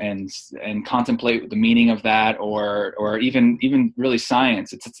wine and contemplate the meaning of that, or even really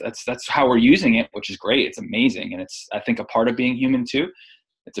science. That's how we're using it, which is great. It's amazing. And it's, I think, a part of being human too.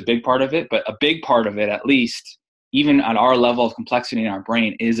 It's a big part of it, but a big part of it, at least, even at our level of complexity in our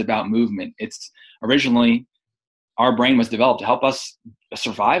brain, is about movement. It's originally, our brain was developed to help us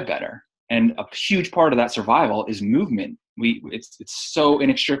survive better. And a huge part of that survival is movement. It's so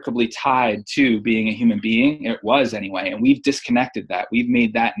inextricably tied to being a human being. It was anyway. And we've disconnected that. We've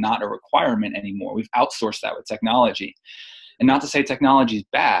made that not a requirement anymore. We've outsourced that with technology. And not to say technology is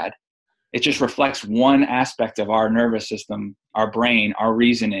bad. It just reflects one aspect of our nervous system, our brain, our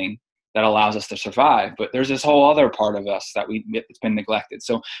reasoning that allows us to survive. But there's this whole other part of us that it's been neglected.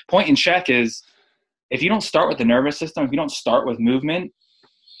 So point in check is, if you don't start with the nervous system, if you don't start with movement,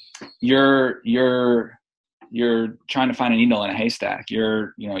 you're trying to find a needle in a haystack.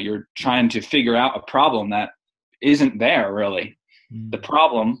 You're trying to figure out a problem that isn't there really. The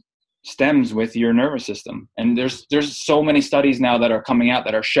problem stems with your nervous system. And there's so many studies now that are coming out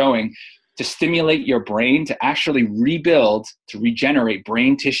that are showing to stimulate your brain to actually rebuild, to regenerate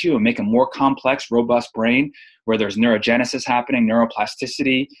brain tissue and make a more complex, robust brain where there's neurogenesis happening,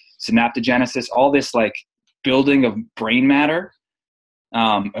 neuroplasticity, synaptogenesis, all this like building of brain matter,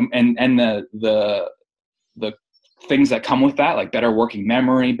 and the things that come with that, like better working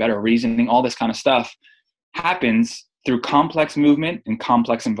memory, better reasoning, all this kind of stuff happens through complex movement and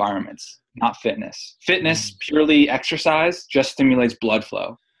complex environments, not fitness. Fitness, purely exercise, just stimulates blood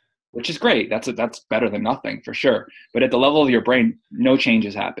flow, which is great. That's better than nothing for sure. But at the level of your brain, no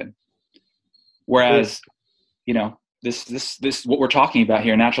changes happen. Whereas, this what we're talking about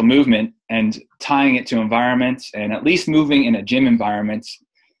here, natural movement, and tying it to environments, and at least moving in a gym environment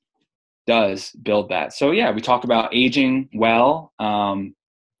does build that. So yeah, we talk about aging well.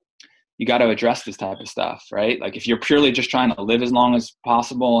 You got to address this type of stuff, right? Like if you're purely just trying to live as long as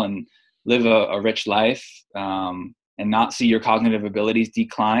possible and live a rich life, and not see your cognitive abilities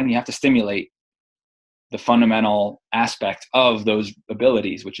decline, you have to stimulate the fundamental aspect of those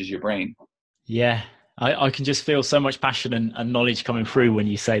abilities, which is your brain. Yeah. I can just feel so much passion and knowledge coming through when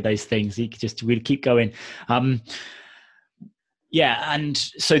you say those things. You can just really keep going. And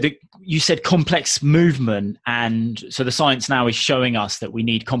so you said complex movement, and so the science now is showing us that we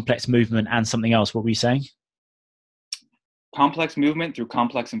need complex movement and something else. What were you saying? Complex movement through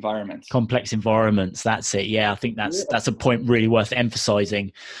complex environments. Complex environments. That's it. Yeah, I think that's a point really worth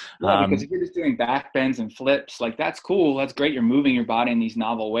emphasizing. Yeah, because if you're just doing back bends and flips, like that's cool. That's great. You're moving your body in these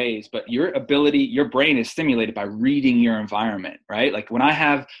novel ways, but your brain is stimulated by reading your environment, right? Like when I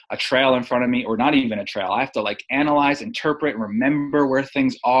have a trail in front of me, or not even a trail, I have to like analyze, interpret, remember where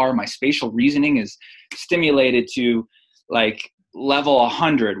things are. My spatial reasoning is stimulated to like level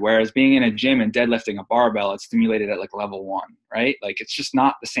 100, whereas being in a gym and deadlifting a barbell, it's stimulated at like level 1, right? Like it's just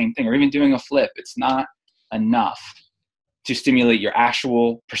not the same thing. Or even doing a flip, it's not enough to stimulate your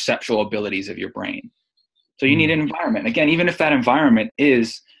actual perceptual abilities of your brain. So you need an environment. Again, even if that environment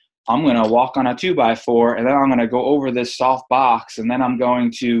is, I'm going to walk on a 2x4 and then I'm going to go over this soft box and then I'm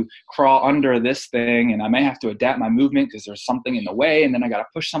going to crawl under this thing and I may have to adapt my movement because there's something in the way and then I got to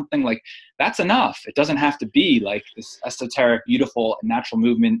push something, like that's enough. It doesn't have to be like this esoteric, beautiful, natural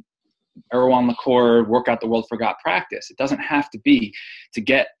movement, Erwan LeCour, work out the world forgot practice. It doesn't have to be to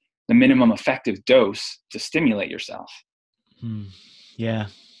get the minimum effective dose to stimulate yourself. Yeah.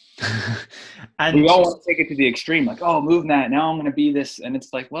 And we all want to take it to the extreme, like, oh, move that, now I'm going to be this, and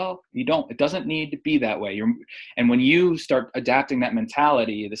it's like, well, you don't. It doesn't need to be that way. And when you start adapting that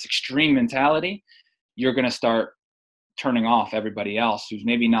mentality, this extreme mentality, you're going to start turning off everybody else who's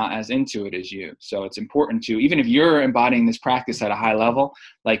maybe not as into it as you. So it's important to, even if you're embodying this practice at a high level,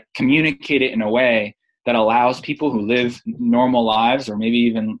 like communicate it in a way that allows people who live normal lives, or maybe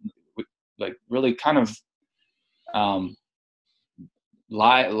even like really kind of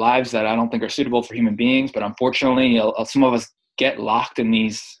lives that I don't think are suitable for human beings, but unfortunately some of us get locked in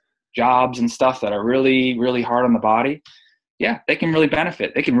these jobs and stuff that are really, really hard on the body. Yeah, they can really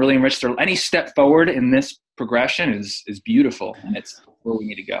benefit. They can really enrich any step forward in this progression is beautiful, and it's where we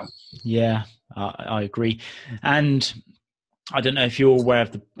need to go. Yeah, I agree. And I don't know if you're aware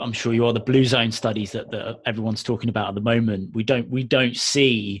of I'm sure you are, the blue zone studies that everyone's talking about at the moment. We don't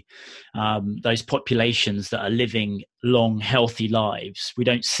see those populations that are living long, healthy lives. We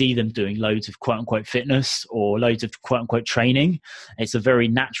don't see them doing loads of quote unquote fitness or loads of quote unquote training. It's a very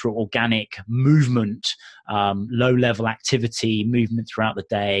natural, organic movement, low level activity, movement throughout the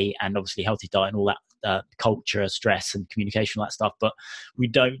day, and obviously healthy diet and all that. Culture, stress, and communication, all that stuff. But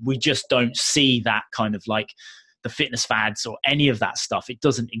we just don't see that kind of like the fitness fads or any of that stuff. It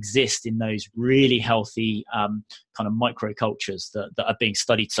doesn't exist in those really healthy kind of micro cultures that are being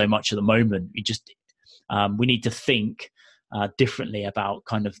studied so much at the moment. We need to think differently about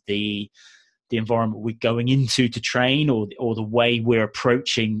kind of the environment we're going into to train, or the way we're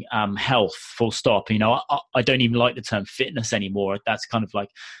approaching health, full stop. You know, I don't even like the term fitness anymore. That's kind of like,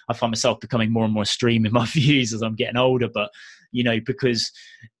 I find myself becoming more and more extreme in my views as I'm getting older, but, you know, because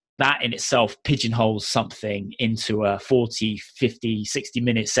that in itself pigeonholes something into a 40, 50,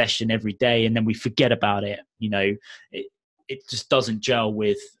 60-minute session every day, and then we forget about it. You know, it just doesn't gel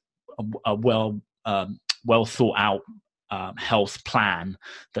with a well thought out health plan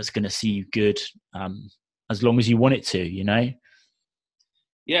that's going to see you good as long as you want it to, you know?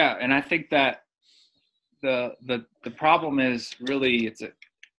 Yeah. And I think that the problem is really,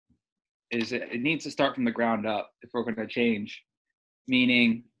 it needs to start from the ground up if we're going to change,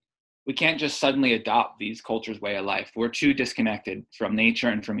 meaning we can't just suddenly adopt these cultures' way of life. We're too disconnected from nature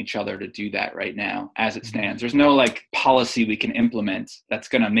and from each other to do that right now as it stands. There's no like policy we can implement that's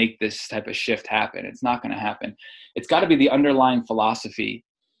going to make this type of shift happen. It's not going to happen. It's got to be the underlying philosophy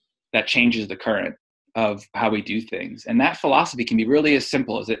that changes the current of how we do things. And that philosophy can be really as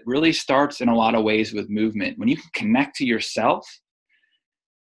simple as, it really starts in a lot of ways with movement. When you can connect to yourself,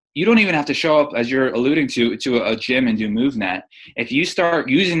 you don't even have to show up, as you're alluding to a gym and do MoveNet. If you start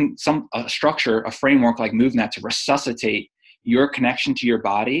using a structure, a framework like MoveNet to resuscitate your connection to your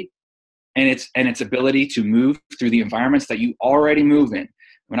body and its ability to move through the environments that you already move in.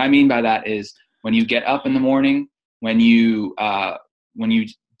 What I mean by that is, when you get up in the morning, when you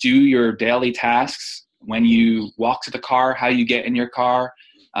do your daily tasks, when you walk to the car, how you get in your car,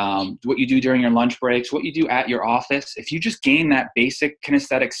 what you do during your lunch breaks, what you do at your office. If you just gain that basic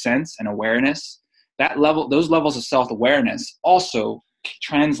kinesthetic sense and awareness, those levels of self-awareness also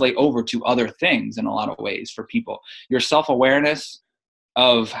translate over to other things in a lot of ways for people. Your self-awareness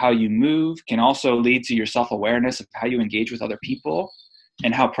of how you move can also lead to your self-awareness of how you engage with other people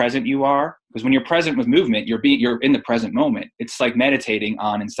and how present you are. Because when you're present with movement, you're in the present moment. It's like meditating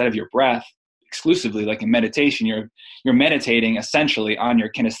on, instead of your breath exclusively, like in meditation, you're meditating essentially on your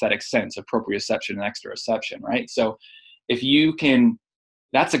kinesthetic sense of proprioception and exteroception, right? So if you can,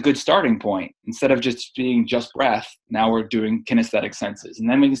 that's a good starting point. Instead of just being just breath, now we're doing kinesthetic senses. And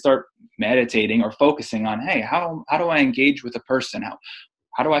then we can start meditating or focusing on, hey, how do I engage with a person?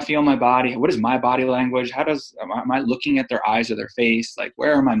 How do I feel my body? What is my body language? Am I looking at their eyes or their face? Like,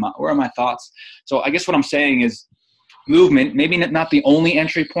 where are my thoughts? So I guess what I'm saying is, movement, maybe not the only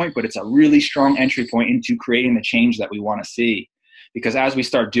entry point, but it's a really strong entry point into creating the change that we want to see. Because as we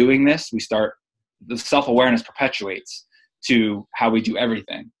start doing this, the self-awareness perpetuates to how we do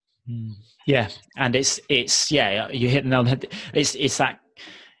everything. Yeah. And it's you hit the nail on the head.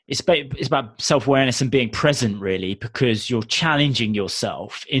 It's about self-awareness and being present, really, because you're challenging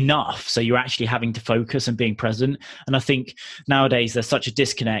yourself enough. So you're actually having to focus and being present. And I think nowadays there's such a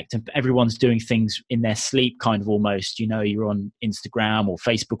disconnect, and everyone's doing things in their sleep, kind of almost, you know, you're on Instagram or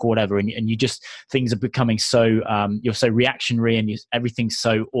Facebook or whatever, and you just, things are becoming so, you're so reactionary, and everything's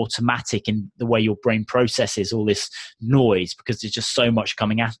so automatic in the way your brain processes all this noise, because there's just so much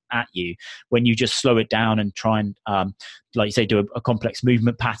coming at you. When you just slow it down and try and, like you say, do a complex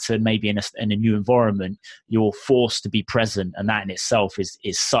movement pattern, maybe in a new environment, you're forced to be present. And that in itself is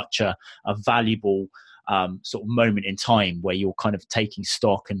such a valuable sort of moment in time where you're kind of taking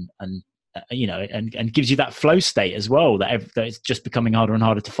stock and you know, and gives you that flow state as well, that it's just becoming harder and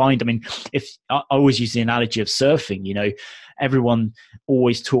harder to find. I mean, if I always use the analogy of surfing, you know, everyone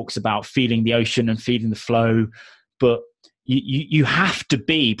always talks about feeling the ocean and feeling the flow, but you have to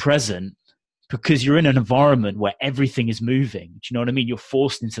be present, because you're in an environment where everything is moving. Do you know what I mean? You're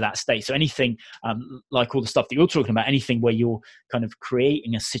forced into that state. So anything like all the stuff that you're talking about, anything where you're kind of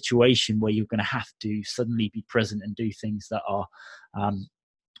creating a situation where you're going to have to suddenly be present and do things that are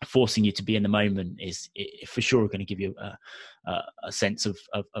forcing you to be in the moment, is for sure going to give you a sense of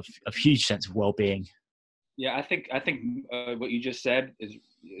huge sense of well-being. Yeah, I think what you just said is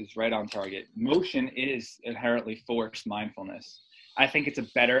right on target. Motion is inherently forced mindfulness. I think it's a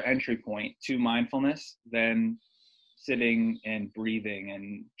better entry point to mindfulness than sitting and breathing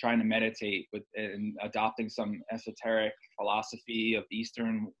and trying to meditate and adopting some esoteric philosophy of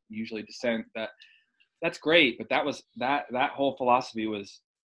Eastern, usually descent, that's great. But that whole philosophy was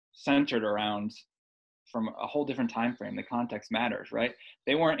centered around from a whole different time frame. The context matters, right?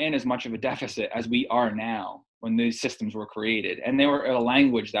 They weren't in as much of a deficit as we are now when these systems were created. And they were a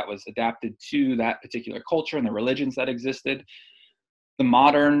language that was adapted to that particular culture and the religions that existed. The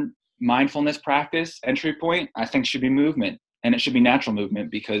modern mindfulness practice entry point, I think, should be movement. And it should be natural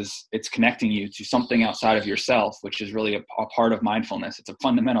movement because it's connecting you to something outside of yourself, which is really a part of mindfulness. It's a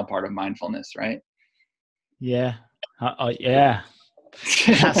fundamental part of mindfulness, right? Yeah. Yeah.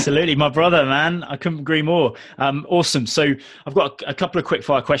 Absolutely, my brother, man. I couldn't agree more. Awesome. So I've got a couple of quick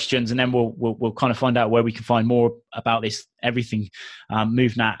fire questions, and then we'll kind of find out where we can find more about this, everything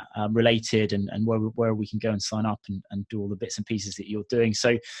MovNat related, and where we can go and sign up and do all the bits and pieces that you're doing.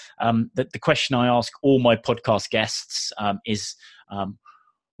 So the question I ask all my podcast guests is,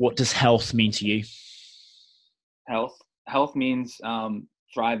 what does health mean to you? Health means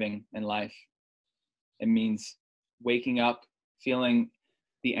thriving in life. It means waking up, feeling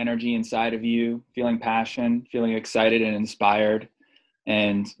the energy inside of you, feeling passion, feeling excited and inspired,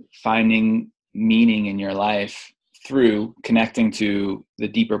 and finding meaning in your life through connecting to the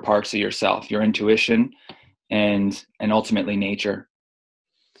deeper parts of yourself, your intuition, and ultimately nature.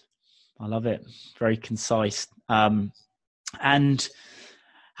 I love it. Very concise. And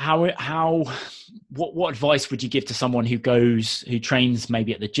what advice would you give to someone who trains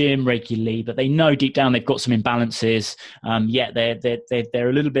maybe at the gym regularly, but they know deep down they've got some imbalances, yet they're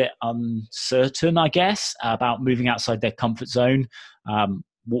a little bit uncertain, I guess, about moving outside their comfort zone?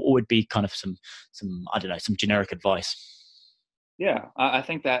 What would be kind of some I don't know, some generic advice? Yeah, I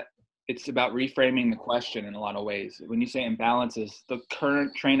think that it's about reframing the question in a lot of ways. When you say imbalances, the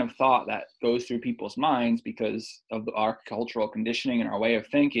current train of thought that goes through people's minds because of our cultural conditioning and our way of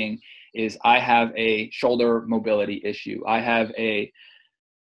thinking is, I have a shoulder mobility issue. I have a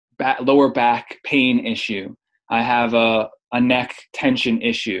lower back pain issue. I have a neck tension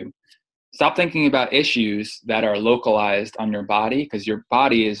issue. Stop thinking about issues that are localized on your body, because your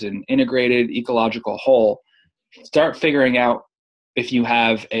body is an integrated ecological whole. Start figuring out if you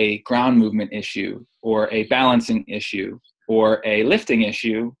have a ground movement issue or a balancing issue or a lifting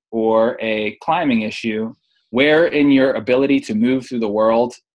issue or a climbing issue, where in your ability to move through the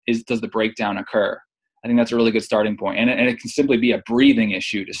world does the breakdown occur? I think that's a really good starting point. And it can simply be a breathing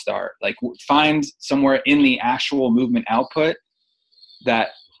issue to start. Like, find somewhere in the actual movement output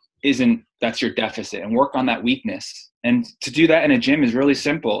that's your deficit, and work on that weakness. And to do that in a gym is really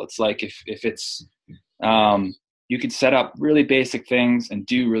simple. It's like if it's you could set up really basic things and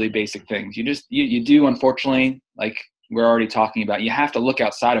do really basic things. You do, unfortunately, like we're already talking about, you have to look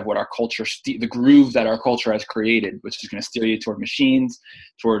outside of what our culture, the groove that our culture has created, which is going to steer you toward machines,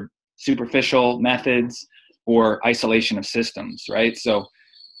 toward superficial methods, or isolation of systems, right? So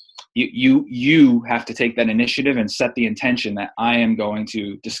you have to take that initiative and set the intention that I am going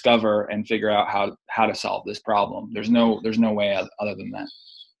to discover and figure out how to solve this problem. There's no way other than that.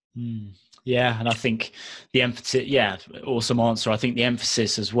 Yeah, and I think the emphasis, awesome answer. I think the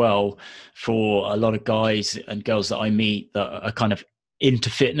emphasis as well for a lot of guys and girls that I meet that are kind of into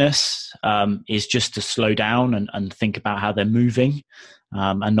fitness is just to slow down and think about how they're moving,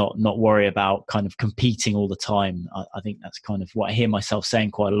 and not worry about kind of competing all the time. I think that's kind of what I hear myself saying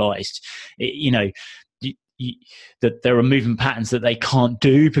quite a lot. That there are movement patterns that they can't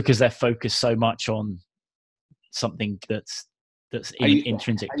do because they're focused so much on something that's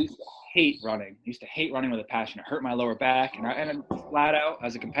intrinsic. I used to hate running with a passion. It hurt my lower back, and flat out,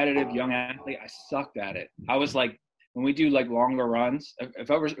 as a competitive young athlete, I sucked at it. I was like, when we do like longer runs, if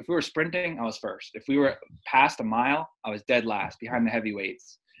we were sprinting, I was first. If we were past a mile, I was dead last behind the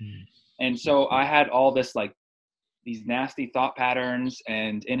heavyweights. And so I had all this, like, these nasty thought patterns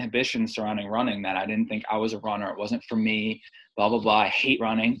and inhibitions surrounding running, that I didn't think I was a runner. It wasn't for me, blah, blah, blah. I hate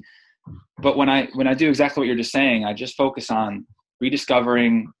running. But when I do exactly what you're just saying, I just focus on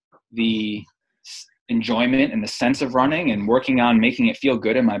rediscovering the enjoyment and the sense of running, and working on making it feel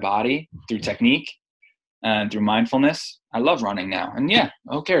good in my body through technique and through mindfulness. I love running now. And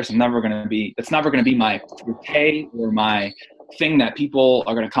who cares? That's never going to be my forte or my thing that people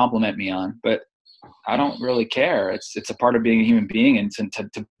are going to compliment me on, but I don't really care. It's a part of being a human being, and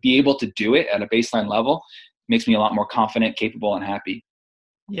to be able to do it at a baseline level makes me a lot more confident, capable, and happy.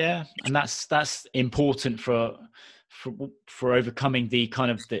 Yeah. And that's important for overcoming the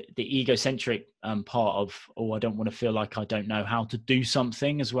kind of the egocentric part of, I don't want to feel like I don't know how to do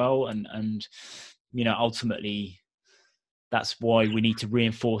something as well. And ultimately that's why we need to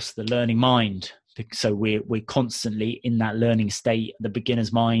reinforce the learning mind, So we're constantly in that learning state, the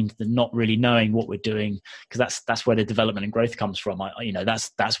beginner's mind, the not really knowing what we're doing, because that's where the development and growth comes from.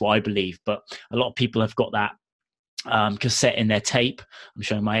 That's what I believe. But a lot of people have got that cassette in their tape. I'm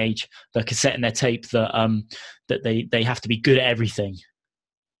showing my age. The cassette in their tape that they have to be good at everything.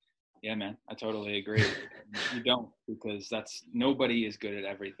 Yeah, man, I totally agree. You don't, because nobody is good at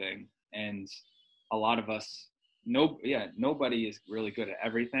everything, and a lot of us, nobody is really good at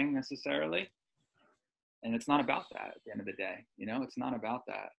everything necessarily. And it's not about that at the end of the day. It's not about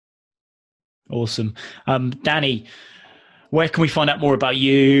that. Awesome. Danny, where can we find out more about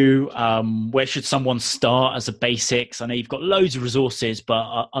you? Where should someone start as a basics? I know you've got loads of resources,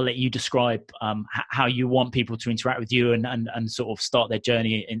 but I'll let you describe how you want people to interact with you and sort of start their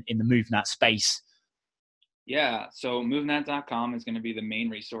journey in the MoveNat space. Yeah, so MoveNat.com is going to be the main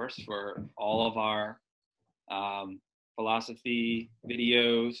resource for all of our philosophy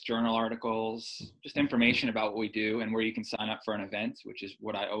videos, journal articles, just information about what we do, and where you can sign up for an event, which is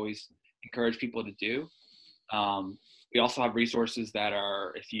what I always encourage people to do. We also have resources that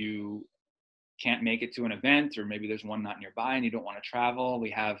are, if you can't make it to an event, or maybe there's one not nearby and you don't want to travel, we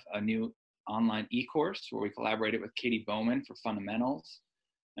have a new online e-course where we collaborated with Katie Bowman for fundamentals,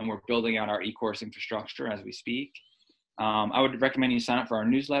 and we're building out our e-course infrastructure as we speak. I would recommend you sign up for our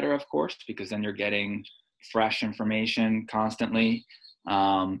newsletter, of course, because then you're getting fresh information constantly.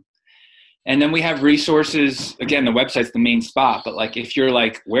 And then we have resources. Again, the website's the main spot, but like, if you're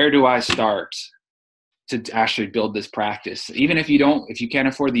like, where do I start to actually build this practice? Even if you can't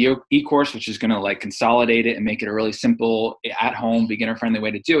afford the e-course, which is going to like consolidate it and make it a really simple, at home, beginner friendly way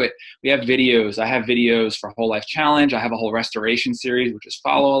to do it, we have videos. I have videos for Whole Life Challenge. I have a whole restoration series, which is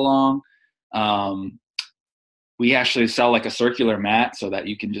follow along. We actually sell like a circular mat so that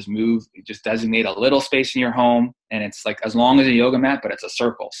you can just designate a little space in your home. And it's like as long as a yoga mat, but it's a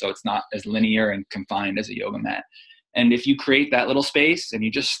circle. So it's not as linear and confined as a yoga mat. And if you create that little space and you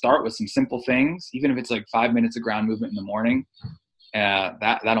just start with some simple things, even if it's like 5 minutes of ground movement in the morning,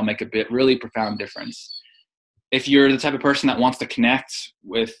 that'll make a really profound difference. If you're the type of person that wants to connect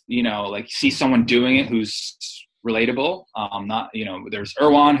with, like see someone doing it who's relatable, there's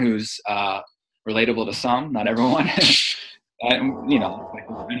Erwan who's relatable to some, not everyone.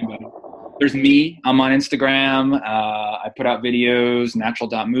 Anybody. There's me. I'm on Instagram. I put out videos,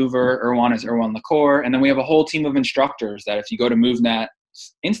 natural.mover. Erwan is Erwan Lacour. And then we have a whole team of instructors that if you go to MoveNat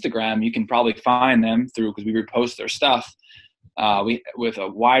Instagram, you can probably find them because we repost their stuff. With a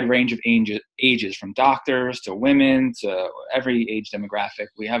wide range of ages, from doctors to women to every age demographic.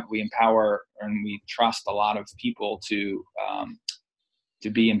 We empower and we trust a lot of people to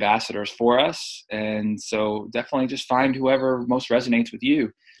be ambassadors for us. And so definitely just find whoever most resonates with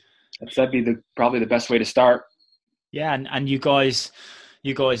you. That'd be probably the best way to start. Yeah. And you guys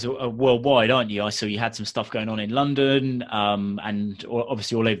are worldwide, aren't you? I saw you had some stuff going on in London, and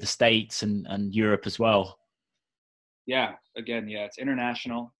obviously all over the States and Europe as well. Yeah. Again, it's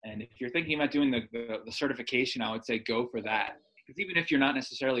international. And if you're thinking about doing the certification, I would say go for that. Because even if you're not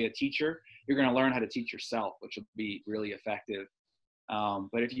necessarily a teacher, you're going to learn how to teach yourself, which will be really effective.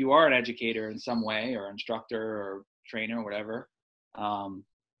 But if you are an educator in some way, or instructor or trainer or whatever,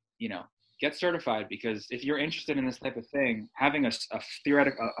 get certified, because if you're interested in this type of thing, having a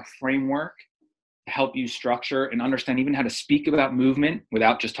theoretical framework to help you structure and understand even how to speak about movement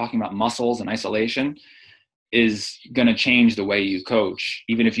without just talking about muscles and isolation is going to change the way you coach,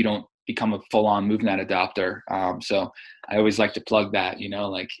 even if you don't become a full-on MoveNat adopter. So I always like to plug that,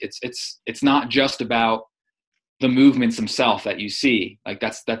 like it's not just about the movements themselves that you see. Like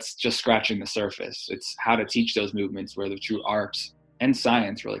that's just scratching the surface. It's how to teach those movements where the true art and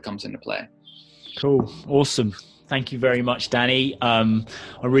science really comes into play. Cool. Awesome. Thank you very much, Danny. I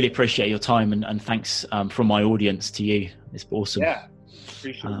really appreciate your time, and thanks from my audience to you. It's awesome. Yeah.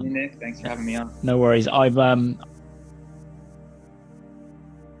 Appreciate you, Nick. Thanks for having me on. No worries.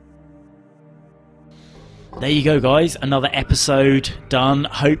 There you go, guys. Another episode done.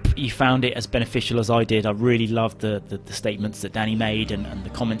 Hope you found it as beneficial as I did. I really loved the statements that Danny made and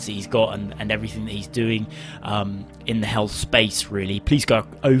the comments that he's got and everything that he's doing in the health space, really. Please go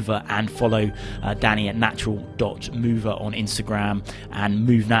over and follow Danny at natural.mover on Instagram, and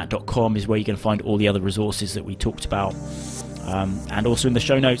movenat.com is where you're going to find all the other resources that we talked about. And also in the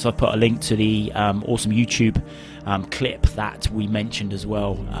show notes, I've put a link to the awesome YouTube clip that we mentioned as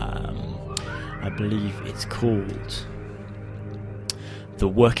well. I believe it's called The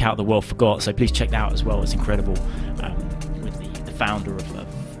Workout the World Forgot. So please check that out as well. It's incredible, with the founder of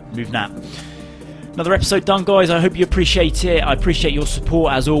MoveNat. Another episode done, guys. I hope you appreciate it. I appreciate your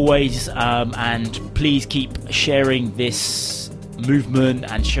support as always. And please keep sharing this movement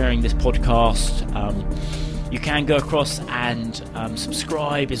and sharing this podcast. You can go across and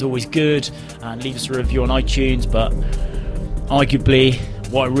subscribe is always good, and leave us a review on iTunes, but arguably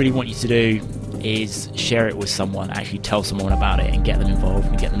what I really want you to do is share it with someone, actually tell someone about it and get them involved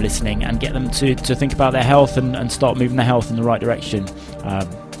and get them listening and get them to think about their health and start moving their health in the right direction.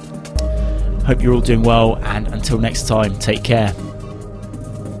 Hope you're all doing well, and until next time, take care.